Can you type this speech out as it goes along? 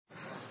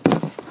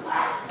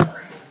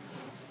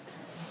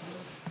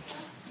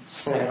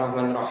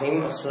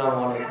Bismillahirrahmanirrahim.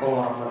 Assalamualaikum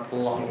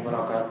warahmatullahi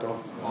wabarakatuh.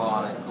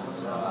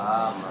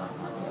 Waalaikumsalam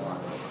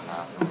warahmatullahi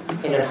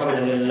wabarakatuh. Innal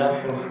hamdalillah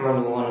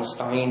nahmaduhu wa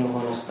nasta'inuhu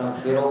wa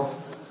nastaghfiruh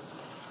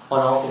wa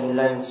na'udzu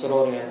billahi min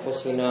shururi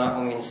anfusina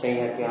wa min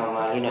sayyiati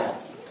a'malina.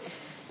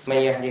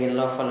 May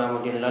yahdihillahu fala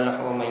mudilla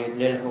lahu wa may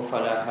yudlilhu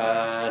fala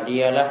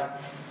hadiya lahu.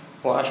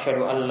 Wa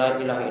asyhadu an la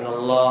ilaha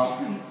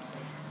illallah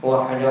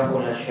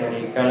wahdahu la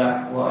syarika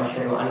lahu wa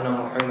asyhadu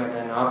anna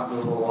Muhammadan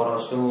 'abduhu wa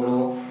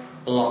rasuluh.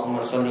 Allahumma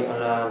salli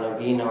ala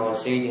nabiyyina wa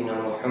sayyidina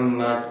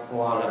Muhammad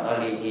wa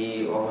ala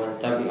alihi wa man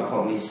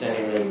tabi'ahu bi ihsan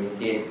ila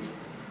yaumil.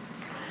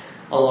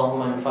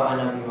 Allahumma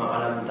anfa'na bima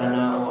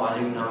 'allamtana wa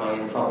 'allimna ma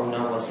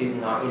yanfa'una wa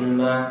zidna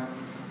ilma.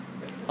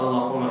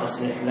 Allahumma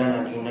aslih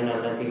lana dinana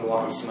allati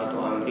huwa ismatu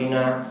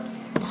amrina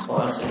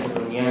wa aslih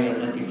dunyana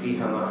allati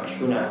fiha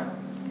ma'ashuna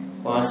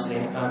wa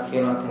aslih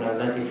akhiratana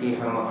allati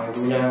fiha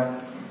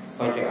ma'aduna.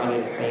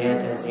 Waj'alil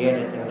hayata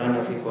ziyadatan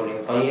lana fi kulli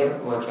khair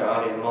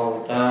waj'alil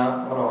mauta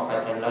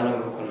rahatan lana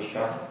min kulli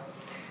syarr.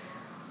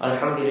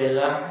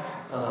 Alhamdulillah,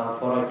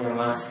 para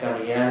jamaah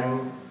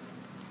sekalian,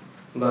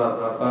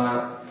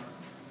 bapak-bapak,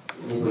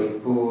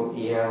 ibu-ibu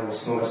yang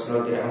semoga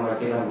selalu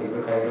dirahmati dan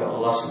diberkahi oleh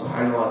Allah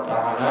Subhanahu wa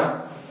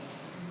taala.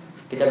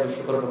 Kita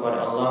bersyukur kepada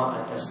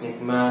Allah atas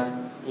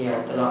nikmat yang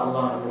telah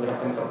Allah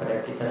anugerahkan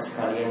kepada kita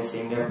sekalian,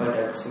 sehingga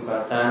pada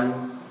kesempatan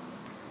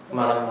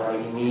malam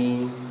hari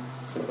ini,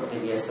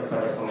 seperti biasa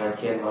pada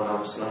pengajian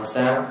malam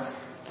Selasa,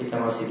 kita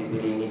masih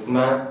diberi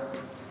nikmat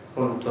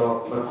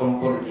untuk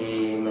berkumpul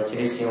di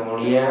majelis yang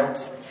mulia,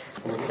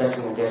 dan kita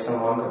senantiasa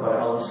mohon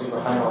kepada Allah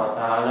Subhanahu wa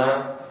taala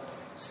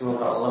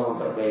semoga Allah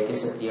memperbaiki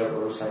setiap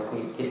urusan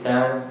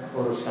kita,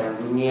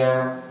 urusan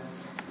dunia,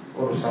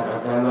 urusan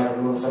agama dan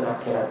urusan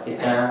akhirat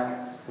kita,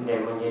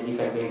 dan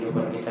menjadikan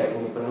kehidupan kita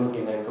ini penuh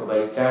dengan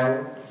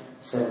kebaikan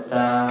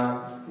serta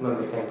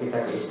memberikan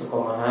kita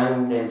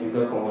keistiqomahan dan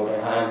juga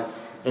kemudahan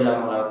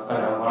dalam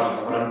melakukan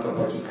amalan-amalan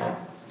kebajikan.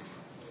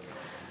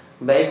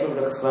 Baik,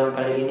 untuk kesempatan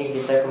kali ini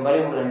kita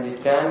kembali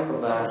melanjutkan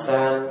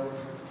pembahasan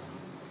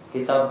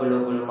kitab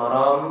Bulughul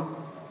Maram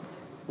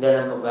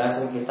dalam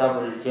pembahasan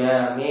kitabul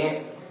Jami'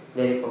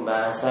 dari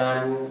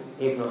pembahasan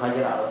Ibnu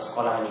Hajar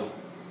al-Asqalani.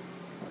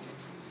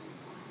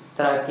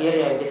 Terakhir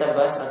yang kita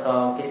bahas,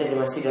 atau kita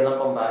masih dalam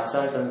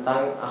pembahasan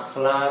tentang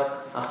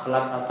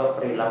akhlak atau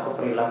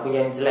perilaku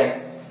yang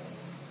jelek.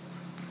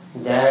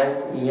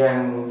 Dan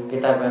yang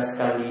kita bahas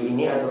kali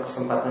ini atau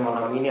kesempatan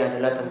malam ini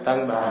adalah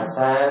tentang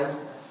bahasan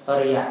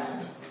Riya.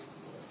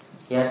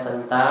 Ya,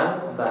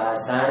 tentang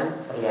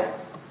bahasan Riya.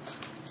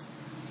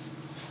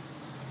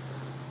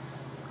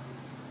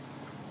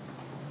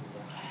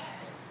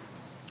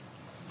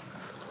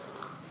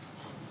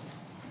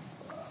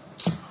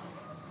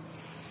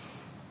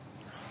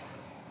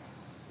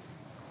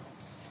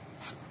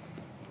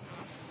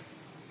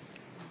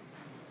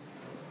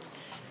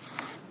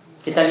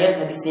 Kita lihat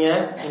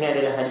hadisnya. Ini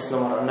adalah hadis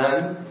nomor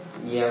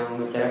 6 yang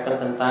membicarakan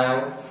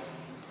tentang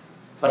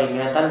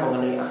peringatan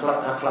mengenai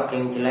akhlak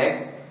yang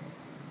jelek,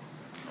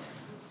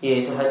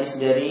 yaitu hadis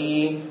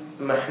dari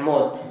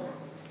Mahmud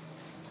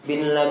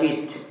bin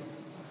Labid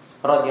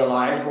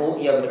radhiyallahu anhu.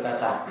 Ia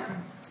berkata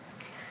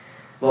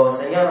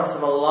bahwasanya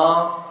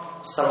Rasulullah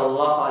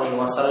sallallahu alaihi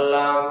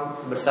wasallam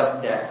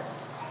bersabda,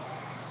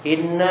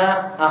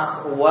 "Inna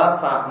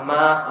akhwafa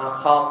ma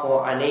akhafu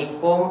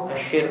alaikum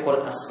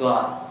asyirkul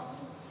asghar."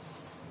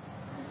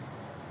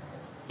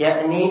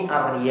 Yakni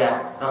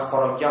Riya,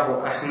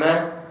 akhrajahu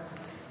Ahmad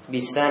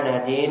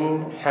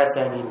bisanadin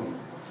hasanin.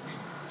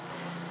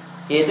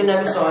 Yaitu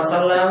Nabi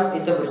SAW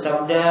itu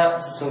bersabda,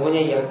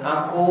 sesungguhnya yang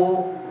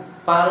aku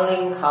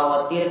paling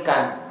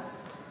khawatirkan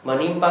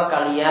menimpa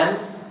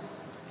kalian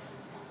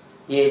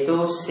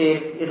yaitu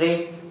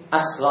syirik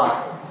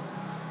asghar,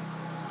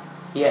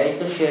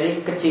 yaitu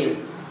syirik kecil.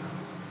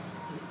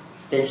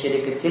 Dan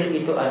syirik kecil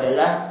itu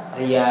adalah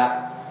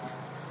riya.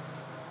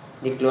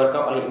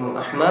 Dikeluarkan oleh Imam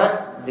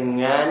Ahmad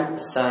dengan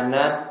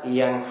sanad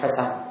yang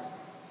hasan.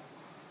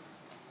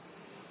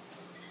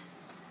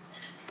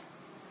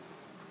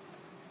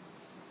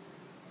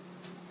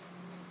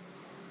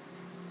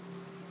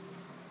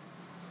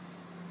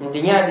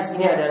 Intinya hadis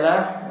ini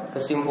adalah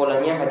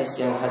kesimpulannya hadis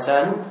yang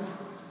hasan.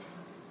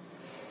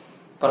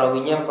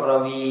 Perawinya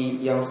perawi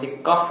yang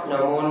thiqah,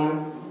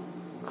 namun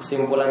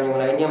kesimpulan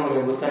yang lainnya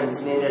menyebutkan di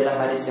sini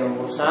adalah hadis yang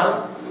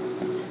mursal,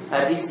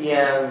 hadis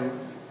yang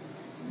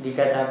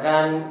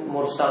dikatakan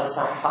mursal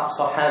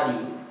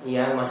sahabi,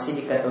 yang masih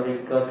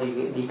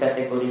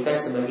dikategorikan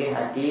sebagai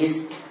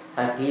hadis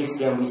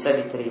yang bisa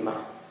diterima.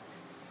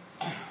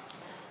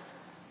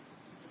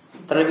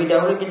 Terlebih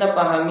dahulu kita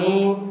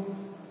pahami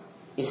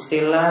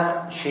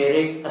istilah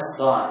syirik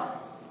asghar,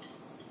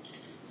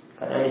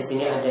 karena di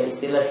sini ada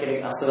istilah syirik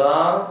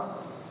asghar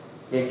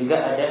dan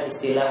juga ada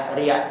istilah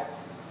riya.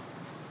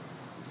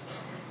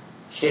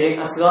 Syirik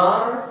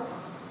asghar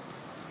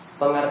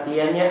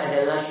pengertiannya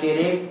adalah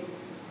syirik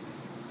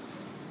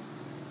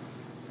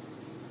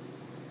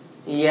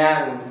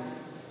yang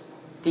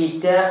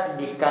tidak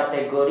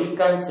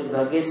dikategorikan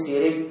sebagai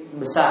syirik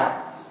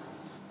besar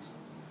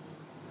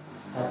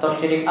atau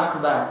syirik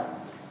akbar.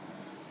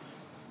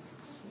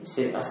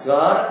 Syirik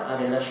asghar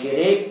adalah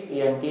syirik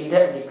yang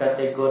tidak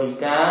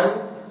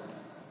dikategorikan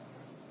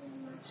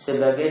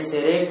sebagai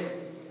syirik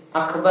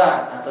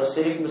akbar atau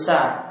syirik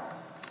besar,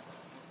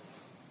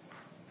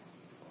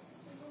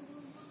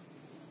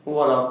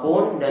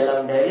 walaupun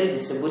dalam dalil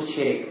disebut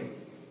syirik.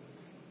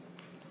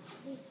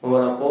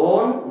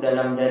 Walaupun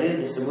dalam dalil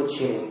disebut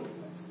syirik.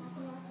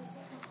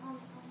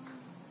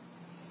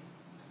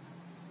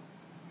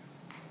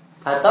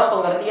 Atau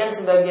pengertian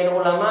sebagian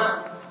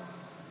ulama,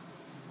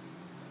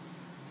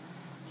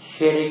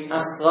 syirik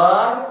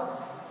asghar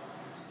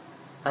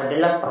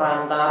adalah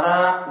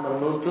perantara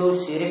menuju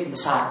syirik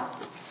besar.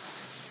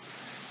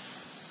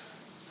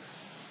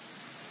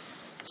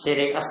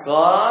 Syirik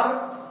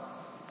asghar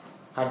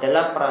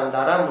adalah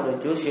perantara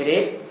menuju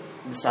syirik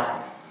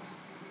besar.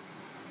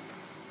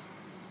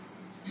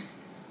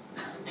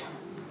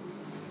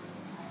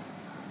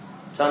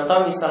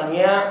 Contoh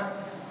misalnya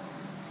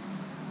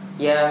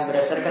yang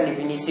berdasarkan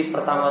definisi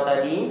pertama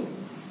tadi,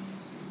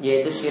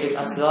 yaitu syirik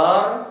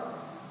asghar.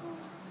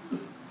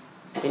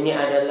 Ini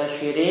adalah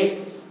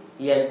syirik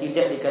yang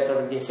tidak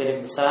dikategorikan syirik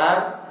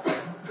besar.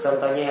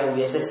 Contohnya yang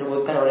biasa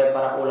disebutkan oleh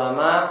para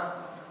ulama,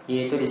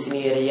 yaitu di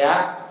sini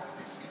riya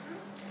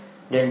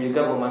dan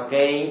juga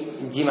memakai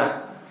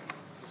jimat,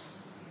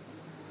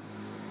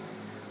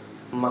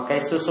 memakai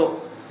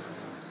susuk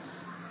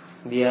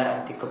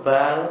biar anti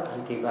kebal,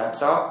 anti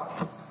bacok,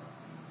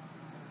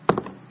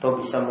 atau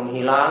bisa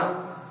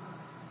menghilang.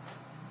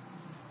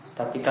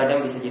 Tapi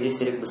kadang bisa jadi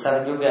syirik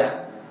besar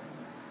juga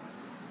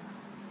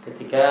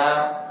ketika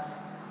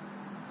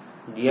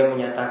dia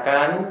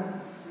menyatakan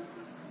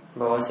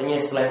bahwasanya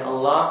selain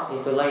Allah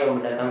itulah yang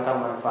mendatangkan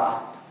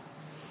manfaat.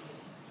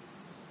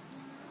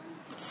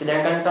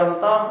 Sedangkan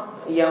contoh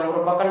yang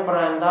merupakan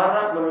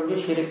perantara menuju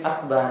syirik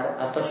akbar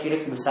atau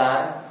syirik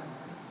besar,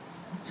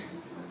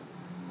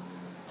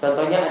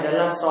 contohnya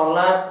adalah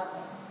sholat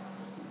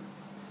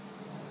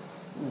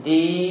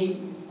di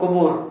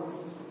kubur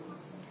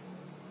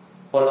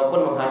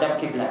walaupun menghadap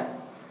kiblat,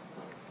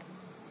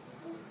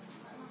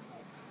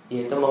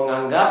 yaitu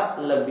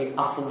menganggap lebih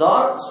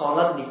afdal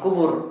sholat di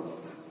kubur.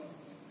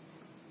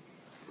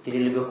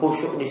 Jadi lebih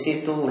khusyuk di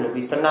situ,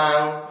 lebih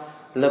tenang,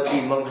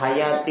 lebih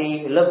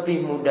menghayati,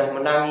 lebih mudah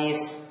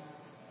menangis.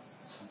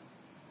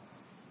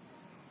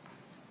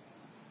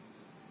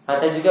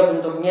 Atau juga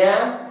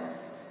bentuknya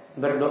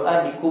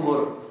berdoa di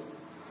kubur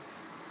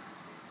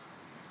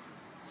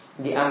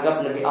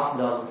dianggap lebih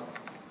afdal,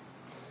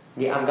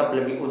 dianggap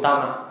lebih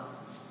utama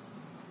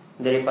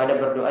daripada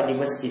berdoa di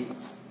masjid.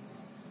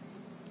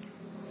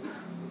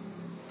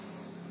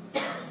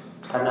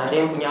 Karena ada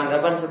yang punya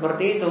anggapan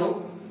seperti itu,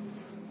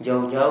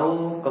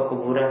 jauh-jauh ke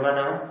kuburan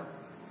mana?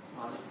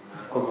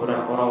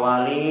 Kuburan para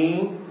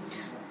wali,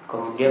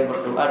 kemudian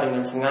berdoa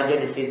dengan sengaja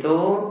di situ,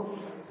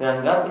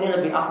 menganggap ini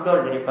lebih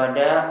afdal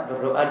daripada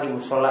berdoa di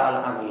musola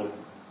al-amin.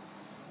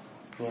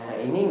 Ya,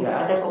 ini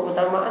nggak ada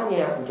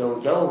keutamaannya.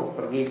 Jauh-jauh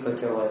pergi ke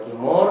Jawa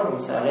Timur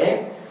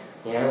misalnya,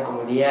 ya,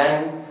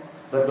 kemudian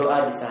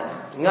berdoa di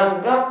sana,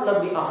 menganggap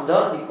lebih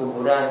afdal di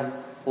kuburan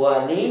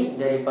wali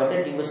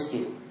daripada di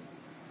masjid.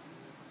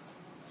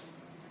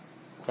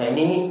 Nah,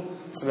 ini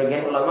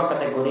sebagian ulama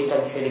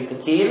kategorikan syirik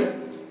kecil,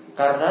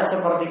 karena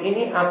seperti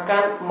ini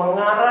akan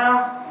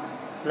mengarah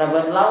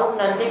lambat laun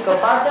nanti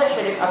kepada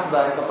syirik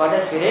akbar,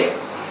 kepada syirik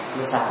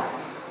besar.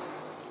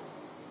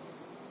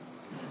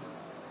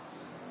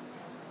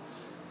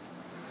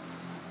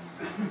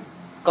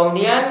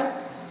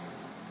 Kemudian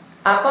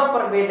apa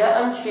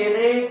perbedaan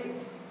syirik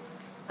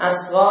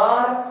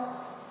asghar,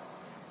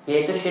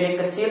 yaitu syirik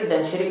kecil,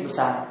 dan syirik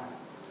besar?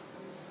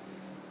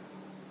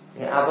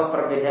 Ya, apa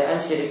perbedaan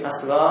syirik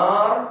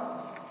asghar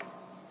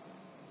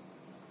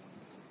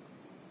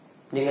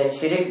dengan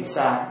syirik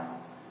besar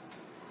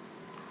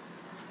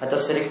atau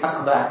syirik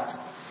akbar?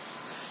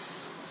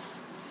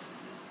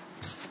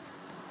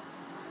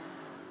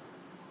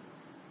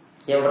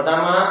 Yang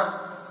pertama,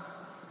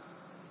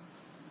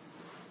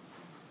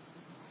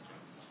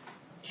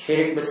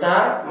 syirik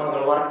besar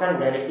mengeluarkan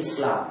dari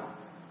Islam,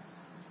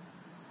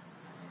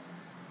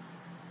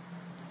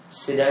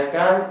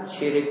 sedangkan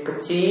syirik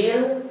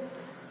kecil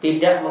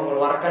tidak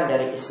mengeluarkan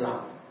dari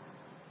Islam.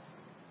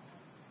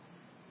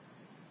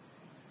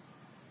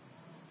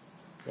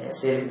 Ya,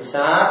 syirik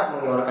besar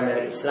mengeluarkan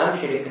dari Islam,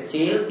 syirik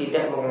kecil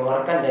tidak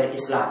mengeluarkan dari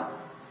Islam.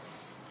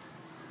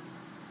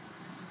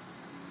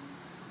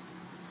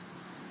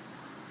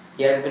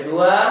 Yang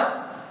kedua,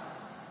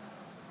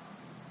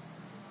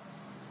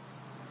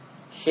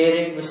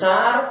 syirik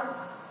besar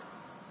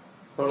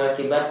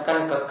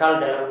mengakibatkan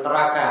kekal dalam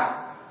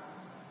neraka,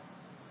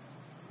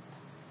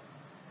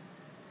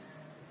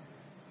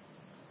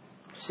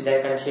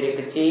 sedangkan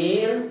syirik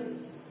kecil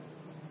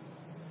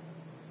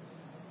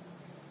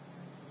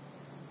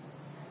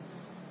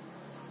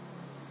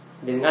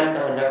dengan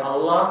kehendak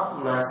Allah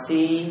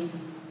masih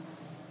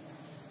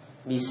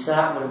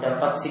bisa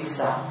mendapat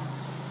siksa,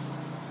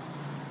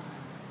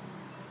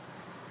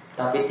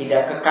 tapi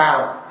tidak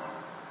kekal.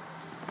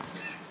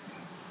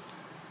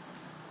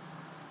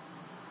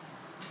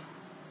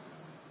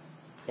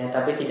 Ya,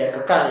 tapi tidak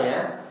kekal,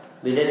 ya.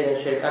 Beda dengan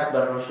syirik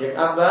akbar. Syirik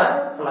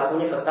akbar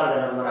pelakunya kekal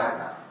dalam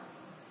neraka.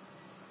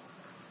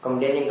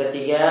 Kemudian yang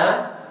ketiga,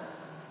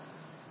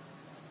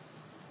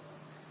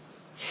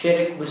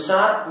 syirik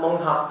besar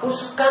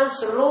menghapuskan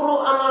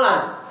seluruh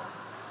amalan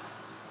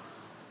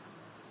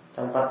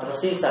tanpa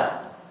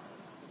tersisa.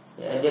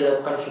 Ya, dia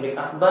lakukan syirik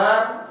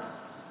akbar,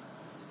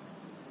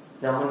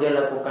 namun dia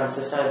lakukan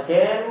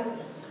sesajen,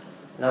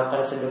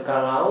 lakukan sedekah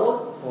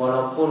laut,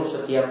 walaupun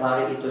setiap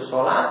hari itu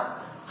sholat,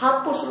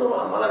 hapus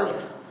seluruh amalannya.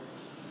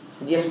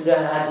 Dia sudah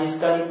haji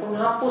sekalipun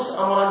hapus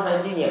amalan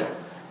hajinya.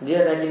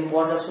 Dia rajin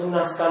puasa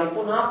sunnah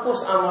sekalipun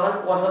hapus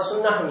amalan puasa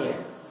sunnahnya.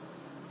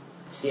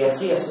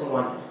 Sia-sia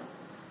semuanya.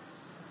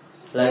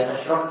 La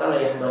asyrakta la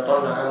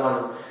yahbatanna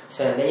amalu.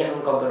 Seandainya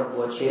engkau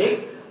berbuat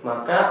syirik,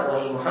 maka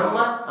wahai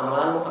Muhammad,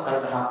 amalanmu akan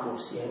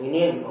terhapus. Yang ini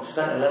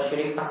dimaksudkan adalah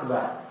syirik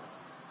akbar.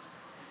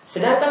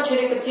 Sedangkan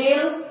syirik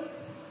kecil,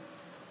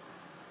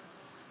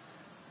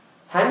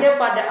 hanya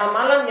pada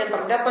amalan yang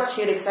terdapat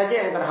syirik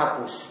saja yang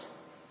terhapus.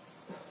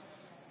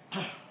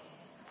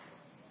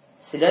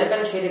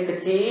 Sedangkan syirik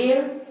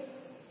kecil,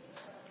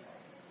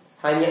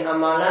 hanya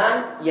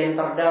amalan yang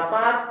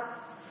terdapat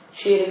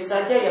syirik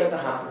saja yang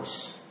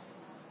terhapus.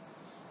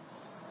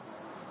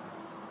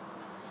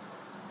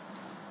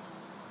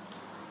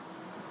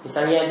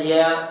 Misalnya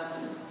dia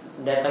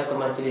datang ke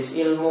majelis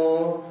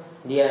ilmu,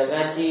 dia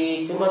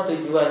ngaji, cuma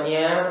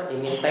tujuannya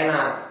ingin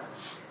tenar,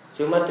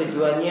 cuma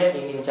tujuannya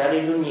ingin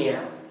cari dunia,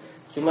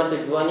 cuma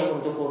tujuannya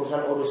untuk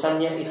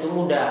urusan-urusannya itu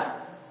mudah,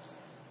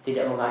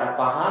 tidak mengharap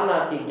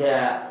pahala,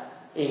 tidak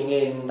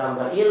ingin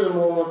tambah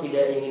ilmu,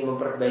 tidak ingin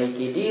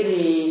memperbaiki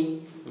diri,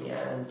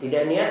 ya,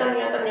 tidak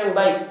niatan-niatan yang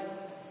baik,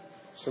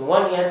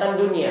 semua niatan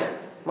dunia,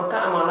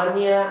 maka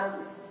amalannya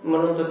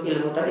menuntut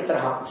ilmu tadi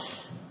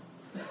terhapus.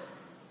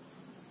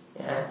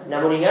 Ya,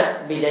 namun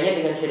ingat bedanya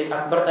dengan syirik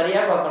akbar tadi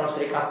apa? Kalau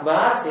syirik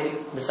akbar,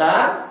 syirik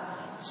besar,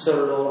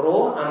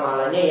 seluruh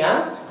amalannya yang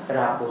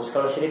terhapus.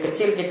 Kalau syirik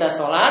kecil kita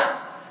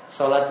sholat,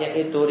 sholatnya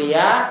itu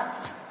riya,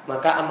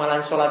 maka amalan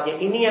sholatnya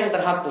ini yang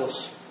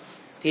terhapus,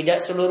 tidak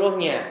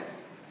seluruhnya.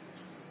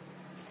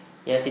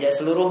 Ya, tidak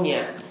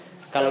seluruhnya.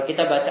 Kalau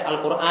kita baca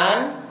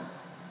Al-Quran,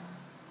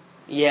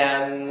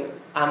 yang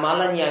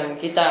amalan yang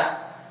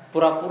kita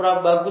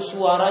pura-pura bagus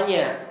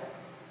suaranya,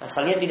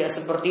 asalnya tidak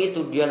seperti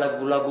itu. Dia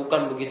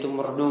lagu-lagukan begitu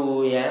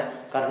merdu,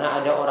 ya,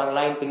 karena ada orang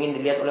lain, pengen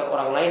dilihat oleh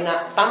orang lain.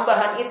 Nah,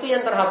 tambahan itu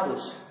yang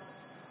terhapus.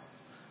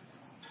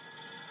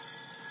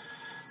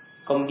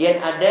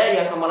 Kemudian ada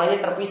yang amalannya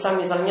terpisah,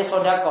 misalnya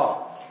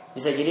sedekah.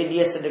 Bisa jadi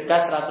dia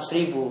sedekah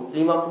 100.000,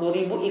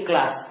 50.000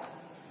 ikhlas,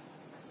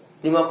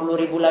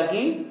 50.000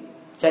 lagi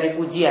cari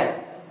pujian.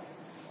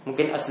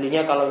 Mungkin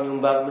aslinya kalau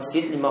nyumbang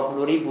masjid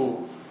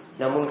 50.000,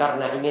 namun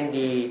karena ingin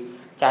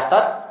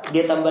dicatat,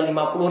 dia tambah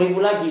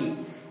 50.000 lagi.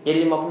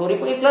 Jadi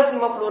 50.000 ikhlas,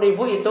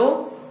 50.000 itu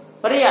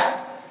riya.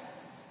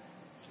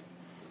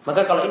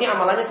 Maka kalau ini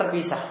amalannya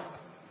terpisah.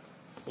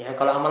 Ya,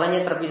 kalau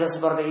amalannya terpisah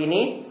seperti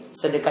ini,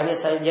 sedekahnya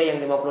saja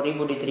yang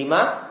 50.000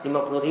 diterima,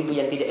 50.000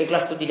 yang tidak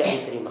ikhlas itu tidak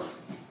diterima.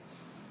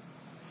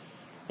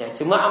 Ya,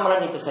 cuma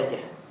amalan itu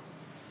saja.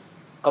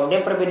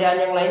 Kemudian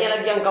perbedaan yang lainnya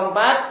lagi, yang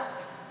keempat,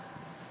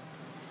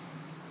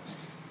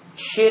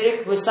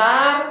 syirik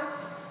besar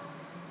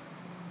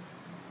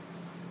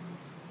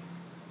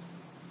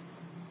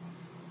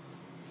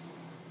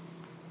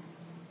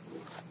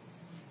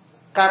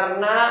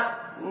karena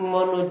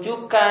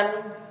menunjukkan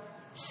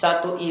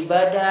satu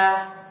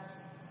ibadah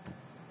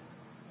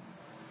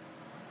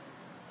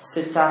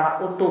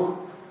secara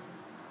utuh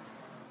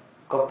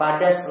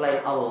kepada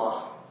selain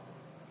Allah.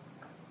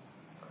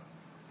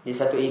 Di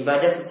satu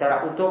ibadah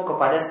secara utuh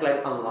kepada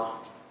selain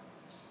Allah.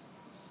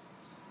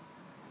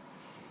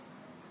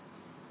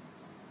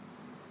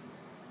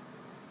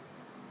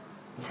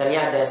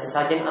 Misalnya ada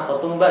sesajen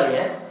atau tumbal,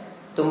 ya.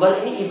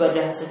 Tumbal ini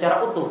ibadah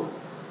secara utuh.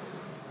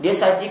 Dia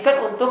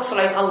sajikan untuk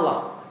selain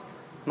Allah,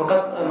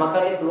 maka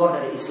dia keluar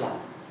dari Islam.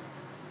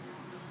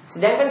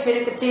 Sedangkan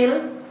syirik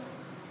kecil,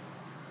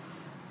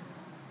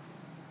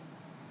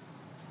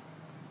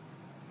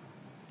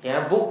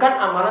 ya, bukan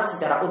amalan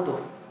secara utuh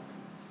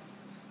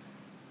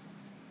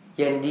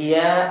yang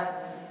dia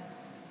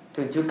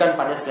tujukan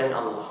pada selain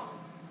Allah.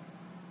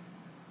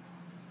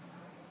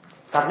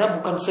 Karena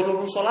bukan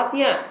seluruh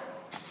sholatnya,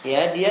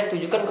 ya, dia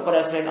tujukan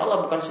kepada selain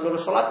Allah, bukan seluruh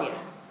sholatnya,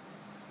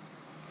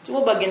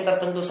 cuma bagian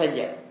tertentu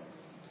saja.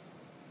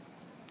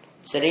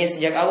 Sebenarnya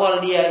sejak awal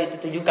dia itu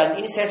tujukan,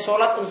 ini saya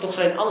sholat untuk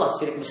selain Allah,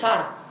 syirik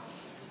besar.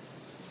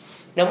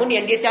 Namun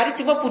yang dia cari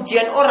cuma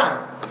pujian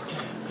orang.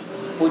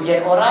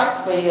 Pujian orang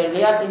supaya dia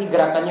lihat ini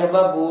gerakannya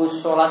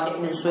bagus,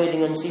 sholatnya ini sesuai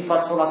dengan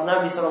sifat sholat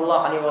Nabi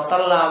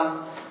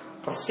SAW,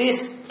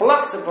 persis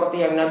plak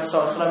seperti yang Nabi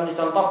SAW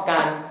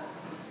dicontohkan.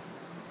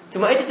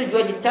 Cuma itu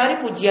tujuan, dicari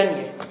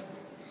pujiannya.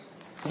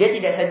 Dia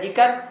tidak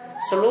sajikan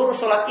seluruh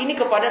sholat ini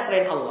kepada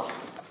selain Allah.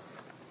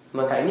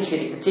 Maka ini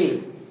syirik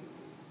kecil.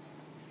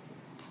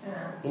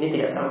 Ini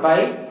tidak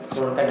sampai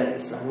mengeluarkan dari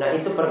Islam. Nah,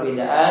 itu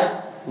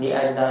perbedaan di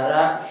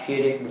antara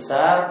syirik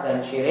besar dan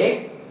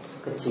syirik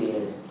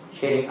kecil.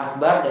 Syirik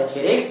akbar dan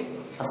syirik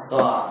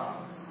asghar.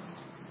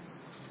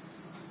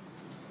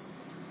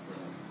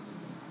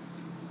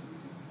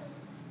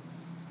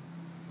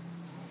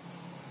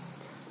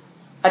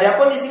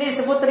 Adapun di sini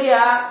disebut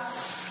riya,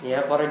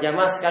 ya para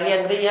jamaah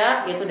sekalian,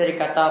 riya itu dari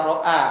kata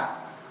ro'a,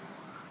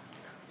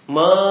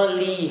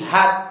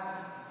 melihat.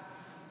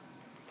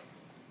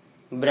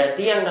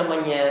 Berarti yang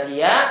namanya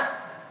riya,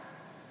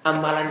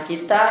 amalan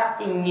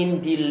kita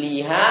ingin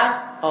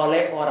dilihat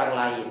oleh orang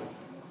lain.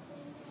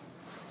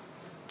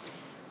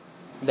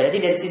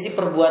 Berarti dari sisi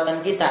perbuatan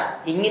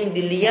kita ingin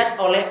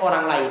dilihat oleh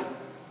orang lain.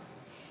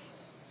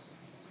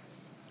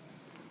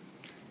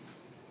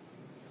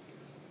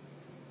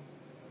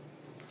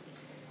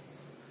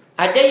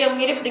 Ada yang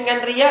mirip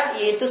dengan riya,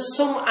 yaitu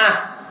sum'ah.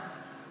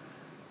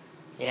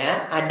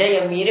 Ya, ada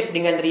yang mirip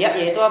dengan riya,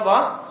 yaitu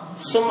apa?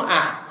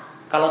 Sum'ah.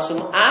 Kalau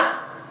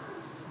sum'ah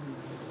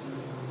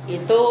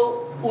itu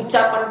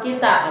ucapan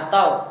kita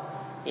atau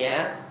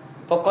ya,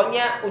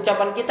 pokoknya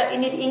ucapan kita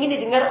ini ingin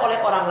didengar oleh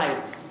orang lain.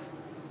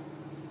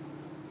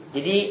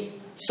 Jadi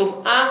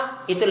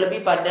sum'ah itu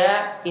lebih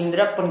pada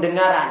indera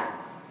pendengaran.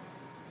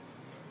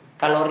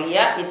 Kalau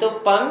riya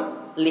itu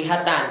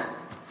penglihatan,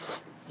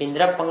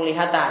 indera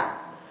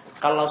penglihatan.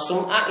 Kalau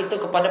sum'ah itu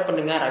kepada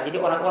pendengaran.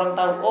 Jadi orang-orang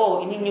tahu, oh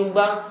ini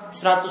nyumbang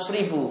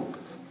 100.000.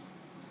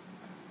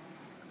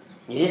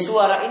 Jadi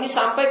suara ini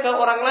sampai ke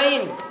orang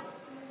lain,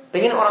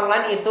 pengen orang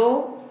lain itu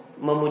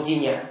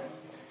memujinya.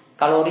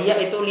 Kalau riya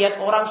itu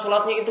lihat orang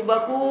sholatnya itu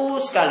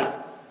bagus sekali,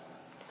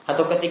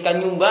 atau ketika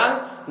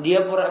nyumbang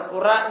dia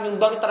pura-pura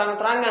nyumbang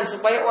terang-terangan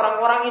supaya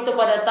orang-orang itu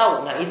pada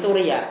tahu. Nah itu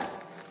riya.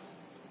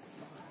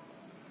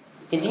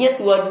 Intinya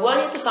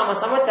dua-duanya itu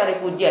sama-sama cari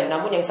pujian,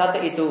 namun yang satu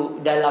itu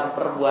dalam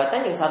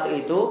perbuatan, yang satu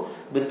itu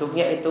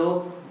bentuknya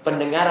itu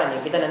pendengaran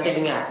yang kita nanti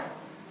dengar.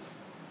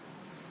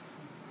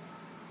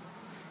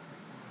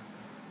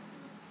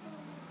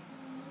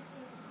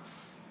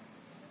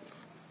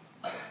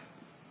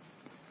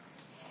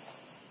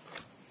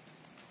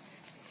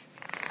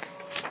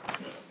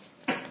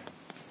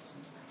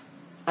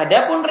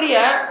 Adapun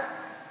riya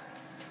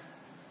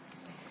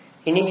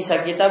ini bisa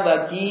kita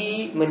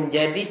bagi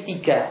menjadi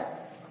 3.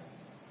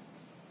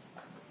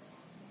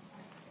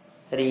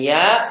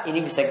 Riya ini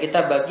bisa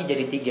kita bagi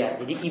jadi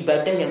 3. Jadi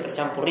ibadah yang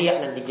tercampur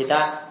riya nanti kita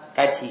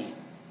kaji.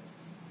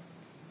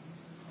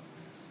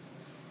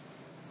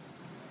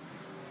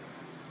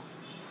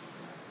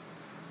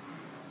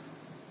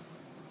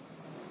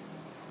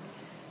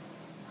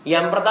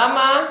 Yang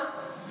pertama,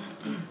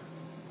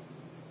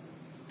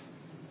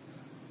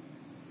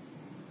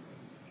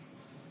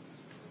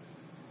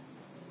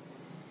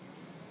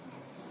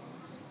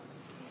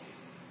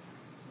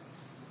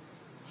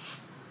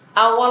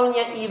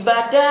 awalnya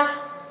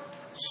ibadah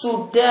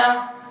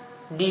sudah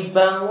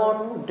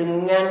dibangun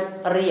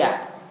dengan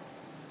riya,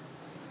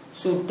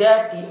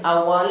 sudah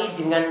diawali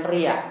dengan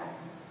riya.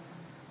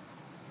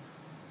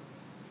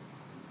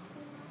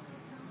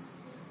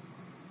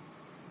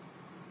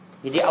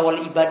 Jadi awal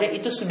ibadah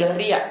itu sudah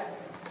riya.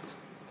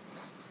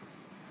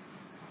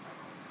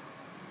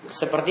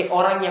 Seperti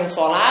orang yang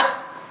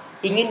sholat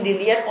ingin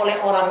dilihat oleh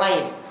orang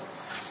lain.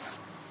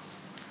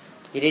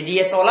 Jadi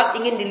dia sholat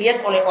ingin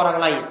dilihat oleh orang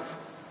lain,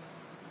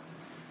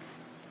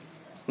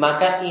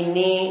 maka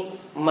ini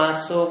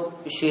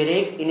masuk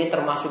syirik, ini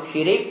termasuk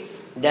syirik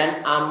dan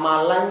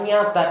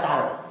amalannya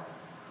batal.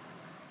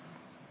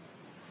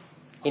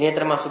 Ini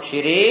termasuk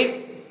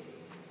syirik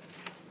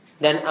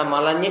dan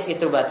amalannya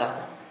itu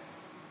batal.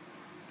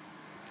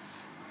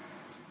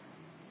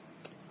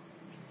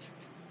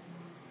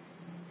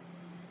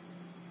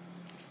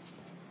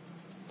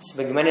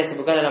 Sebagaimana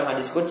disebutkan dalam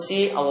hadis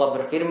qudsi, Allah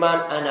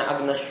berfirman, "Ana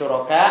agnas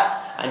syuraka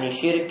ani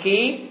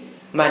syirki,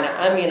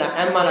 mana amila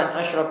amalan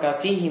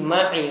asyraka fihi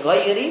ma'i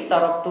ghairi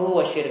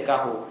taraktuhu wa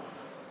syirkahu."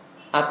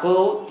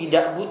 Aku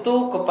tidak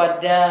butuh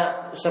kepada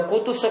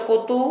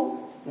sekutu-sekutu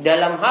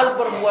dalam hal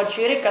berbuat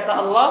syirik, kata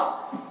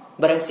Allah.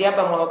 Barang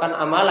siapa melakukan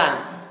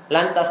amalan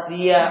lantas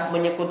dia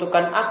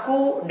menyekutukan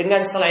aku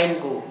dengan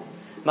selainku,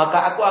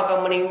 maka aku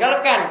akan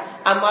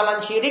meninggalkan amalan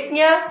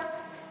syiriknya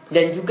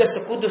dan juga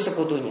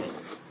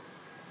sekutu-sekutunya.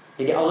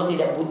 Jadi Allah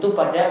tidak butuh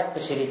pada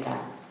kesyirikan,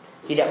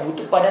 tidak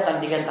butuh pada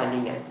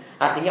tandingan-tandingan.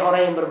 Artinya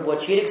orang yang berbuat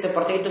syirik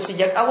seperti itu,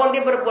 sejak awal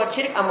dia berbuat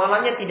syirik,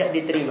 amalannya tidak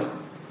diterima.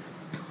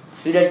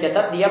 Sudah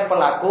dicatat dia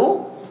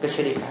pelaku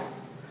kesyirikan.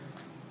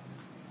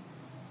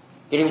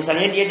 Jadi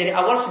misalnya dia dari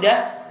awal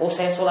sudah, oh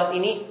saya sholat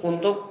ini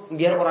untuk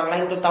biar orang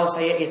lain tuh tahu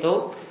saya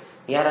itu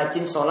ya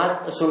rajin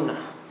sholat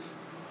sunnah.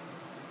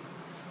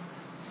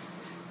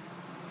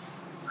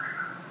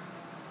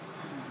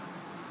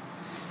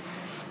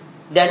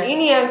 Dan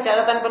ini yang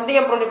catatan penting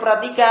yang perlu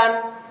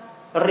diperhatikan.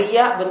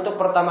 Riya bentuk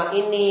pertama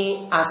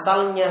ini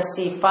asalnya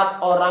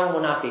sifat orang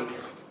munafik.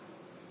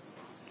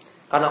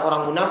 Karena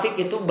orang munafik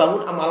itu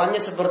bangun amalannya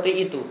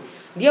seperti itu.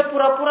 Dia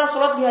pura-pura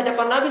sholat di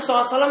hadapan Nabi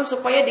SAW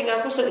supaya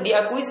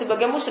diakui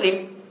sebagai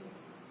muslim.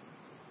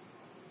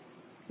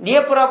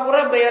 Dia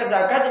pura-pura bayar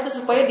zakat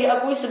itu supaya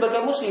diakui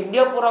sebagai muslim.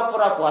 Dia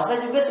pura-pura puasa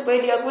juga supaya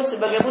diakui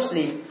sebagai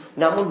muslim.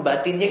 Namun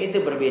batinnya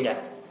itu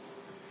berbeda.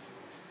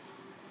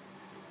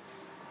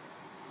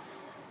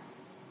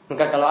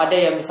 Maka kalau ada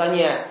yang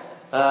misalnya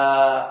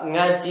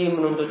ngaji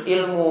menuntut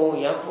ilmu,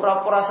 ya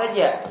pura-pura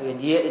saja ya,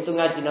 dia itu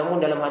ngaji, namun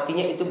dalam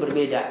hatinya itu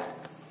berbeda.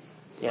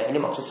 Ya,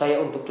 ini maksud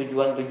saya untuk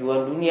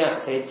tujuan-tujuan dunia.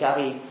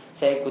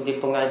 Saya ikuti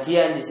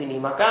pengajian di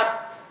sini,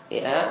 maka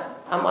ya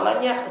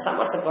amalannya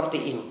sama seperti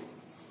ini.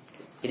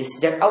 Jadi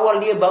sejak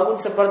awal dia bangun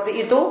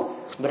seperti itu,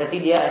 berarti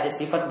dia ada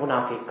sifat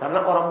munafik.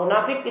 Karena orang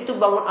munafik itu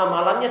bangun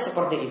amalannya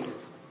seperti itu.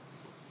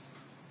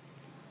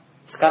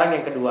 Sekarang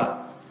yang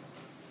kedua.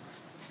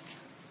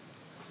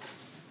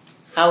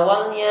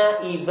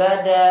 Awalnya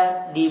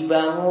ibadah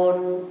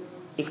dibangun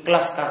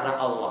ikhlas karena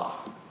Allah.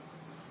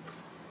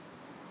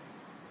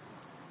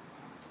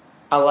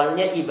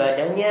 Awalnya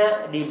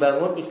ibadahnya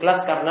dibangun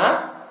ikhlas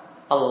karena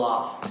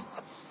Allah.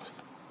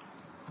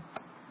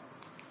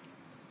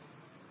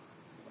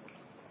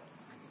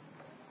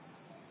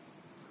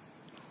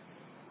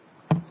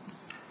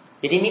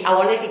 Jadi ini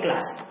awalnya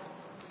ikhlas.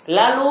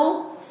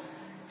 Lalu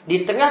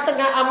di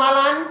tengah-tengah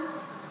amalan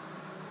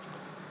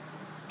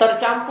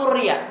tercampur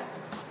riya.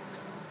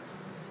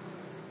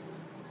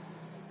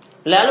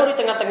 Lalu di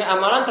tengah-tengah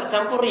amalan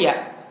tercampur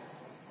riya.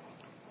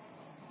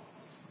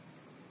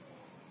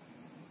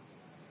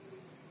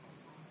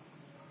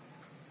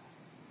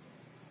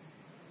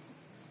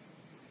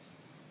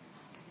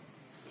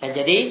 Nah,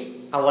 jadi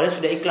awalnya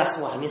sudah ikhlas.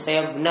 Wah, ini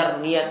saya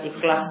benar niat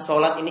ikhlas,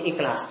 sholat ini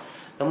ikhlas.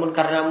 Namun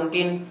karena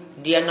mungkin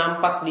dia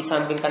nampak di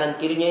samping kanan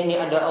kirinya ini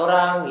ada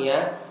orang,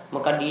 ya,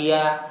 maka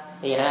dia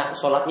ya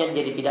sholatnya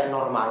jadi tidak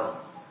normal,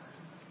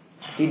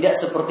 tidak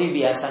seperti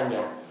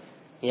biasanya.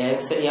 Ya,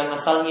 yang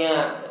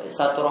asalnya 1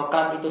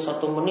 rakaat itu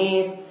 1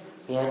 menit,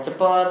 ya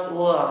cepat,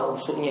 wah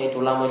usuknya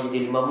itu lama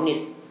jadi 5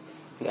 menit,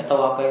 nggak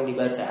tahu apa yang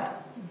dibaca.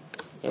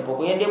 Ya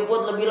pokoknya dia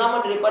buat lebih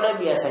lama daripada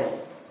biasanya.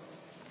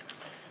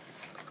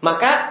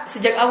 Maka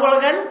sejak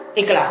awal kan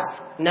ikhlas,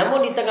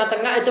 namun di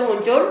tengah-tengah itu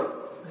muncul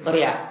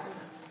riya.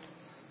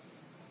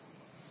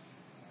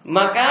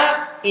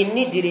 Maka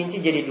ini dirinci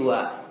jadi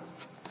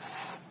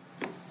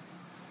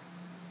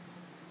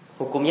 2.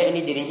 Hukumnya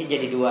ini dirinci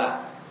jadi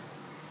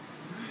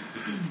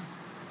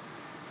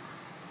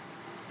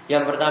 2.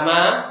 Yang pertama,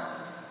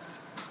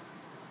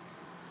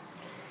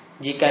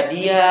 jika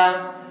dia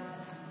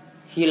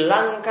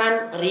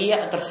hilangkan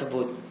riya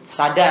tersebut,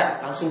 sadar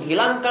langsung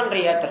hilangkan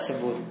riya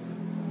tersebut.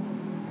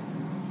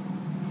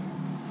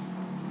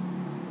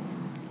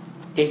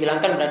 Dia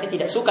hilangkan berarti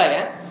tidak suka,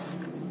 ya.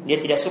 Dia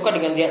tidak suka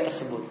dengan riya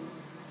tersebut.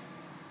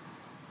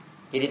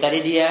 Jadi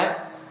tadi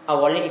dia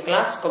awalnya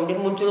ikhlas,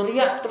 kemudian muncul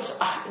riya, terus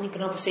ini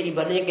kenapa saya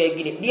ibadahnya kayak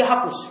gini? Dia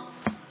hapus.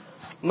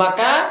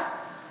 Maka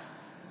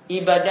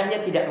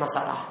ibadahnya tidak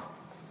masalah.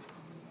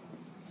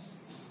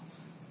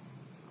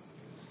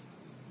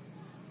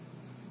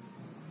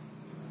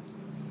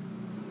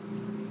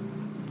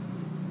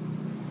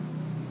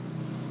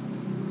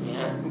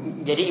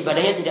 Jadi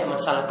ibadahnya tidak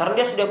masalah karena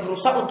dia sudah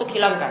berusaha untuk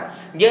hilangkan.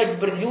 Dia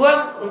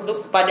berjuang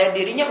untuk pada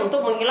dirinya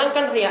untuk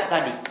menghilangkan riya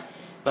tadi.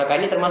 Maka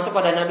ini termasuk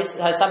pada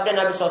sabda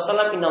Nabi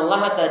SAW,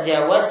 Innallaha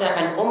tajawaza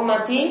an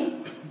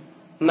ummati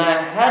ma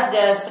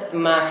hadasat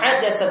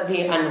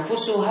bi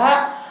anfusuha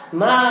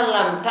ma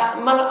lam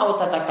ta'mal aw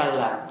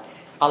tatakallam.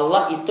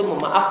 Allah itu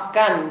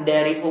memaafkan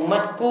dari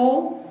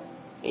umatku,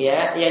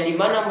 ya, yang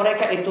dimana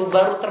mereka itu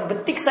baru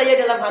terbetik saya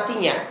dalam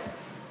hatinya,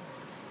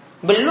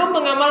 belum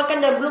mengamalkan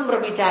dan belum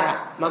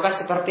berbicara, maka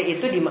seperti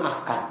itu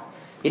dimaafkan.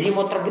 Jadi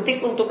mau terbetik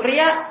untuk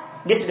riya,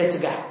 dia sudah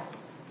cegah.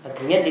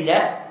 Artinya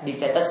tidak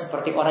dicatat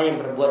seperti orang yang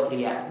berbuat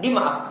riya,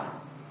 dimaafkan.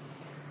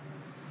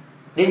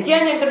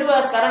 Rincian yang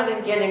kedua, sekarang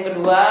rincian yang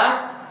kedua,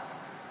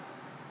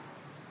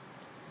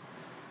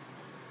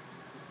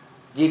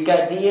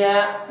 jika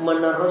dia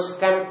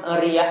meneruskan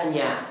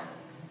riyanya,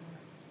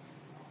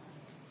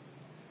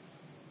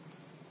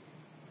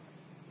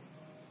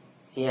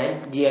 ya,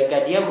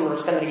 jika dia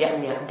meneruskan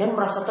riyanya dan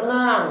merasa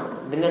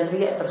tenang dengan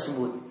riya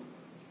tersebut,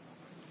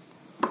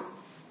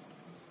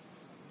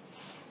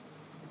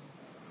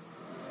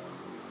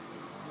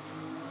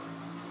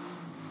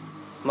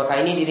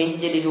 maka ini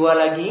dirinci jadi 2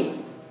 lagi.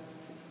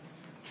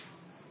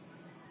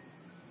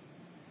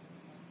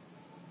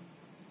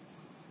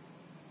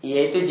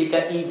 Yaitu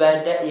jika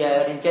ibadah,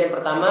 ya, rincian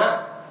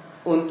pertama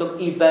untuk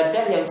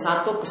ibadah yang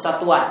satu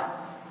kesatuan.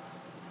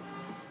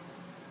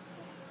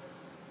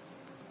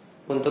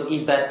 Untuk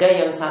ibadah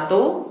yang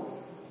satu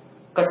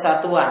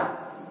kesatuan.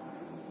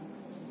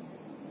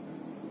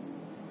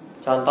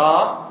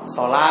 Contoh,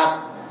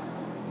 sholat.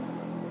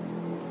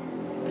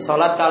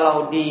 Sholat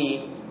kalau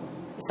di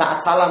saat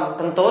salam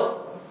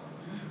kentut,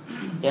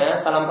 ya,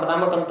 salam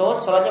pertama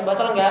kentut, sholatnya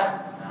batal enggak?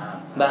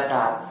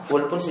 Batal.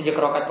 Walaupun sejak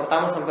rakaat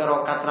pertama sampai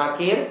rakaat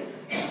terakhir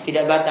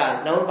tidak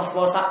batal. Namun pas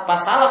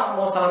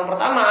salam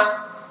pertama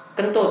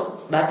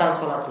kentut, batal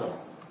sholatnya.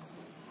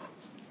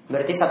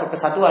 Berarti satu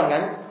kesatuan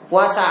kan?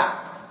 Puasa,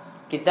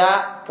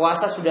 kita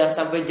puasa sudah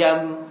sampai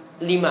jam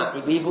 5,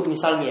 ibu-ibu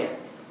misalnya.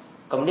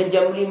 Kemudian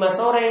jam 5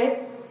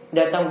 sore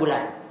datang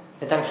bulan,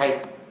 datang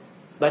haid.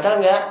 Batal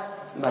enggak?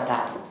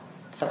 Batal.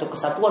 Satu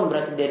kesatuan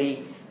berarti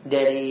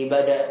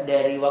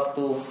dari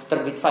waktu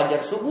terbit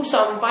fajar subuh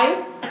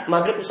sampai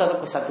maghrib itu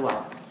satu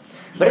kesatuan.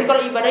 Berarti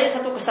kalau ibadahnya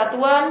satu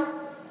kesatuan,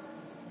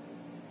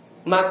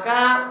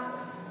 maka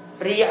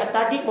riya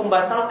tadi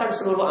membatalkan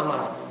seluruh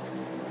amalan.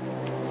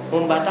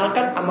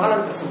 Membatalkan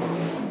amalan tersebut.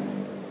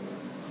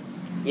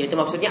 Yaitu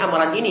maksudnya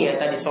amalan ini ya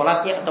tadi,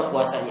 sholatnya atau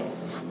puasanya.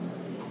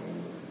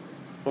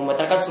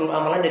 Membatalkan seluruh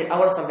amalan dari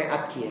awal sampai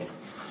akhir.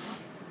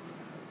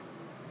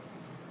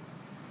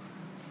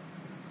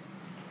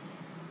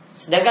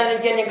 Sedangkan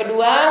rincian yang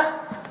kedua,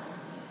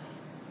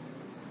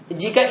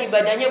 jika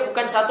ibadahnya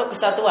bukan satu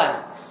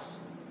kesatuan.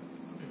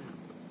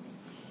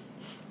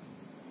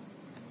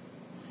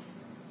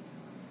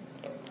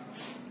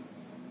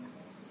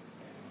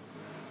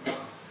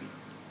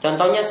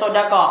 Contohnya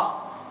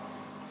sedekah.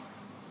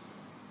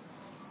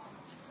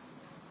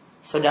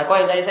 Sedekah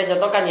yang tadi saya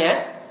contohkan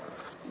ya,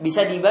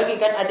 bisa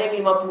dibagikan, ada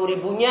yang 50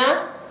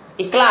 ribunya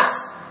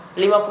ikhlas,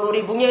 50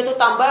 ribunya itu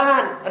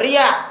tambahan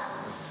riya.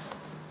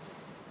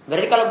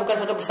 Berarti kalau bukan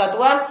satu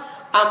kesatuan,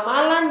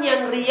 amalan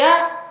yang riya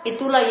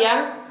itulah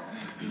yang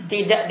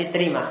tidak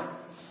diterima.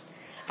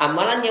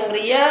 Amalan yang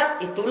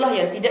riya itulah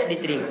yang tidak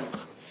diterima.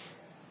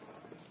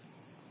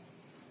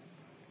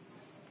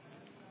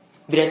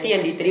 Berarti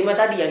yang diterima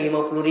tadi yang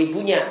 50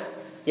 ribunya,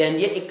 yang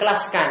dia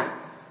ikhlaskan,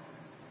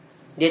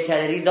 dia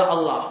cari ridha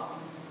Allah.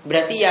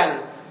 Berarti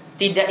yang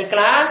tidak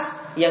ikhlas,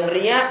 yang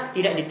riya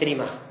tidak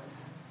diterima.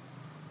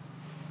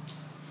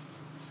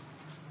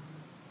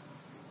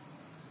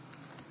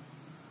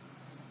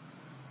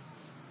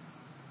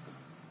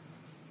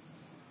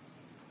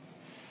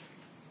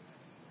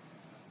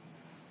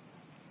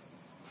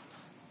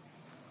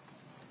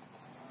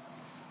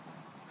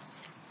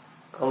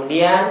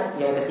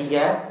 Kemudian yang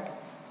ketiga,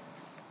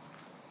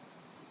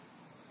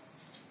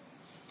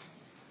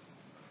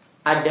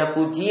 ada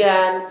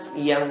pujian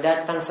yang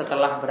datang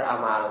setelah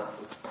beramal.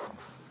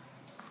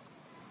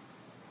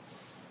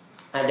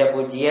 Ada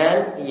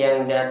pujian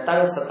yang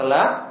datang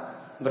setelah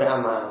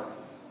beramal.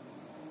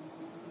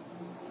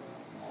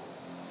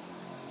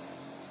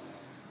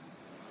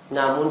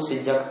 Namun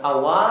sejak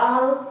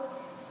awal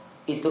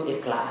itu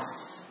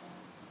ikhlas.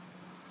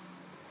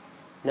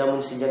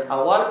 Namun sejak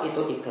awal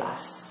itu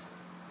ikhlas.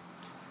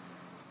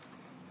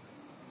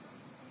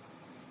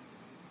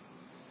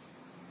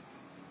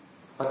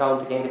 Maka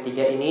untuk yang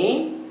ketiga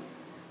ini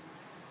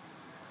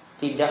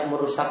tidak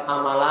merusak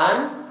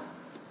amalan.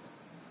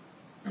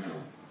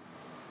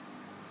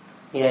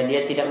 Ya,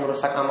 dia tidak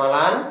merusak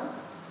amalan.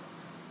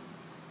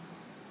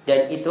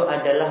 Dan itu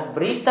adalah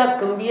berita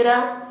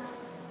gembira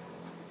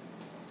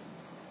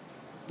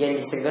yang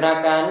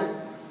disegerakan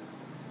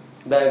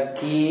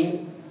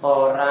bagi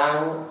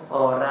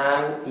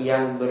orang-orang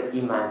yang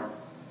beriman.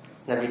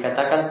 Nabi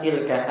katakan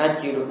tilka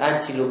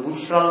ajilu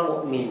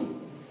busyral mu'min.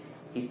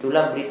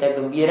 Itulah berita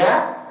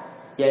gembira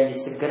yang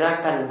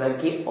disegerakan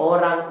bagi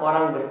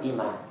orang-orang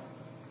beriman.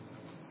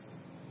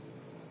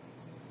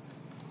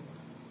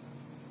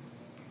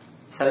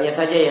 Misalnya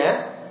saja ya,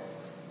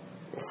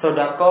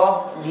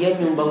 sedekah, dia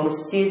nyumbang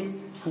masjid,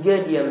 dia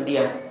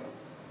diam-diam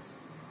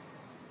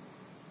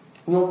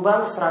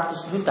nyumbang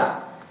 100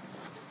 juta.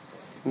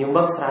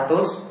 Nyumbang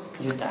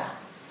 100 juta.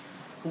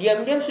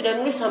 Diam-diam sudah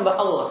nulis hamba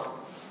Allah.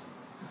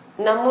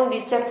 Namun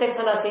dicek-cek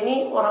sana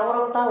sini,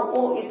 orang-orang tahu,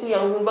 oh itu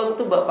yang nyumbang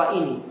itu bapak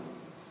ini.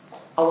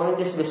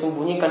 Awalnya dia sudah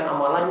sembunyikan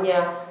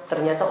amalannya,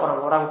 ternyata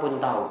orang-orang pun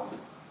tahu.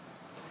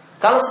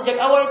 Kalau sejak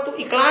awal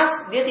itu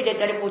ikhlas, dia tidak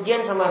cari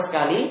pujian sama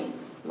sekali,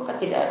 maka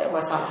tidak ada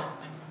masalah.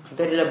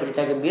 Itu adalah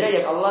berita gembira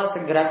yang Allah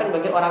segerakan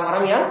bagi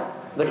orang-orang yang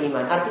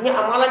beriman.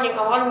 Artinya amalan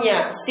yang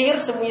awalnya sir,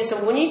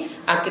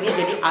 sembunyi-sembunyi, akhirnya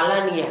jadi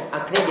alaniyah,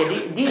 akhirnya jadi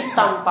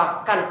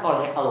ditampakkan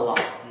oleh Allah.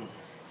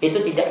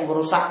 Itu tidak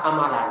merusak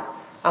amalan.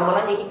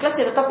 Amalan yang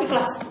ikhlas ya tetap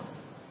ikhlas.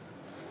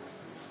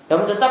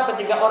 Namun tetap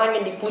ketika orang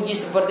yang dipuji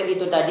seperti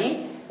itu tadi,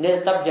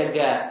 dia tetap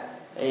jaga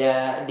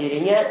ya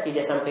dirinya,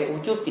 tidak sampai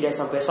ujub, tidak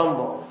sampai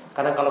sombong.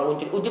 Karena kalau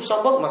muncul ujub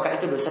sombong, maka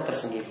itu dosa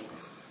tersendiri.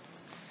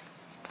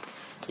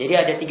 Jadi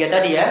ada 3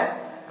 tadi ya.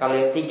 Kalau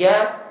yang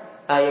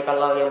 3,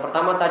 kalau yang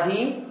pertama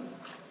tadi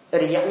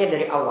riyaknya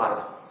dari awal.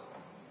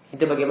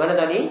 Itu bagaimana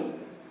tadi?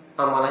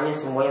 Amalannya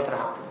semuanya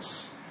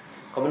terhapus.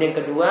 Kemudian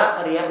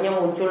kedua, riyaknya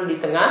muncul di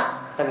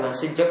tengah.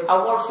 Sejak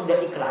awal sudah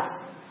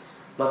ikhlas,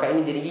 maka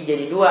ini diri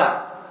jadi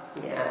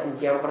 2 ya.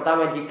 Yang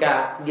pertama,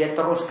 jika dia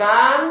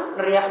teruskan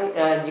riak,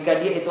 jika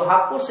dia itu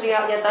hapus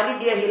riaknya tadi,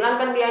 dia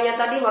hilangkan riaknya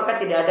tadi, maka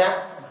tidak ada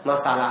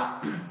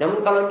masalah. Namun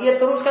kalau dia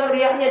teruskan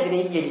riaknya,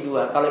 dirinya jadi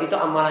 2. Kalau itu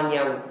amalan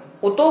yang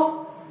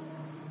utuh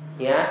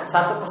ya,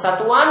 satu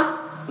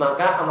kesatuan,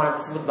 maka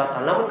amalan tersebut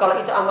batal. Namun kalau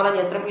itu amalan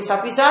yang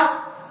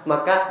terpisah-pisah,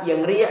 maka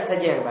yang riak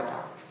saja yang batal.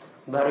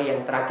 Baru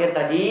yang terakhir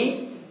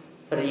tadi,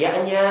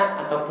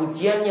 riaknya atau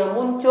pujiannya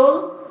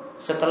muncul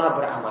setelah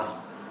beramal.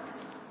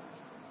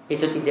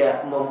 Itu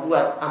tidak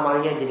membuat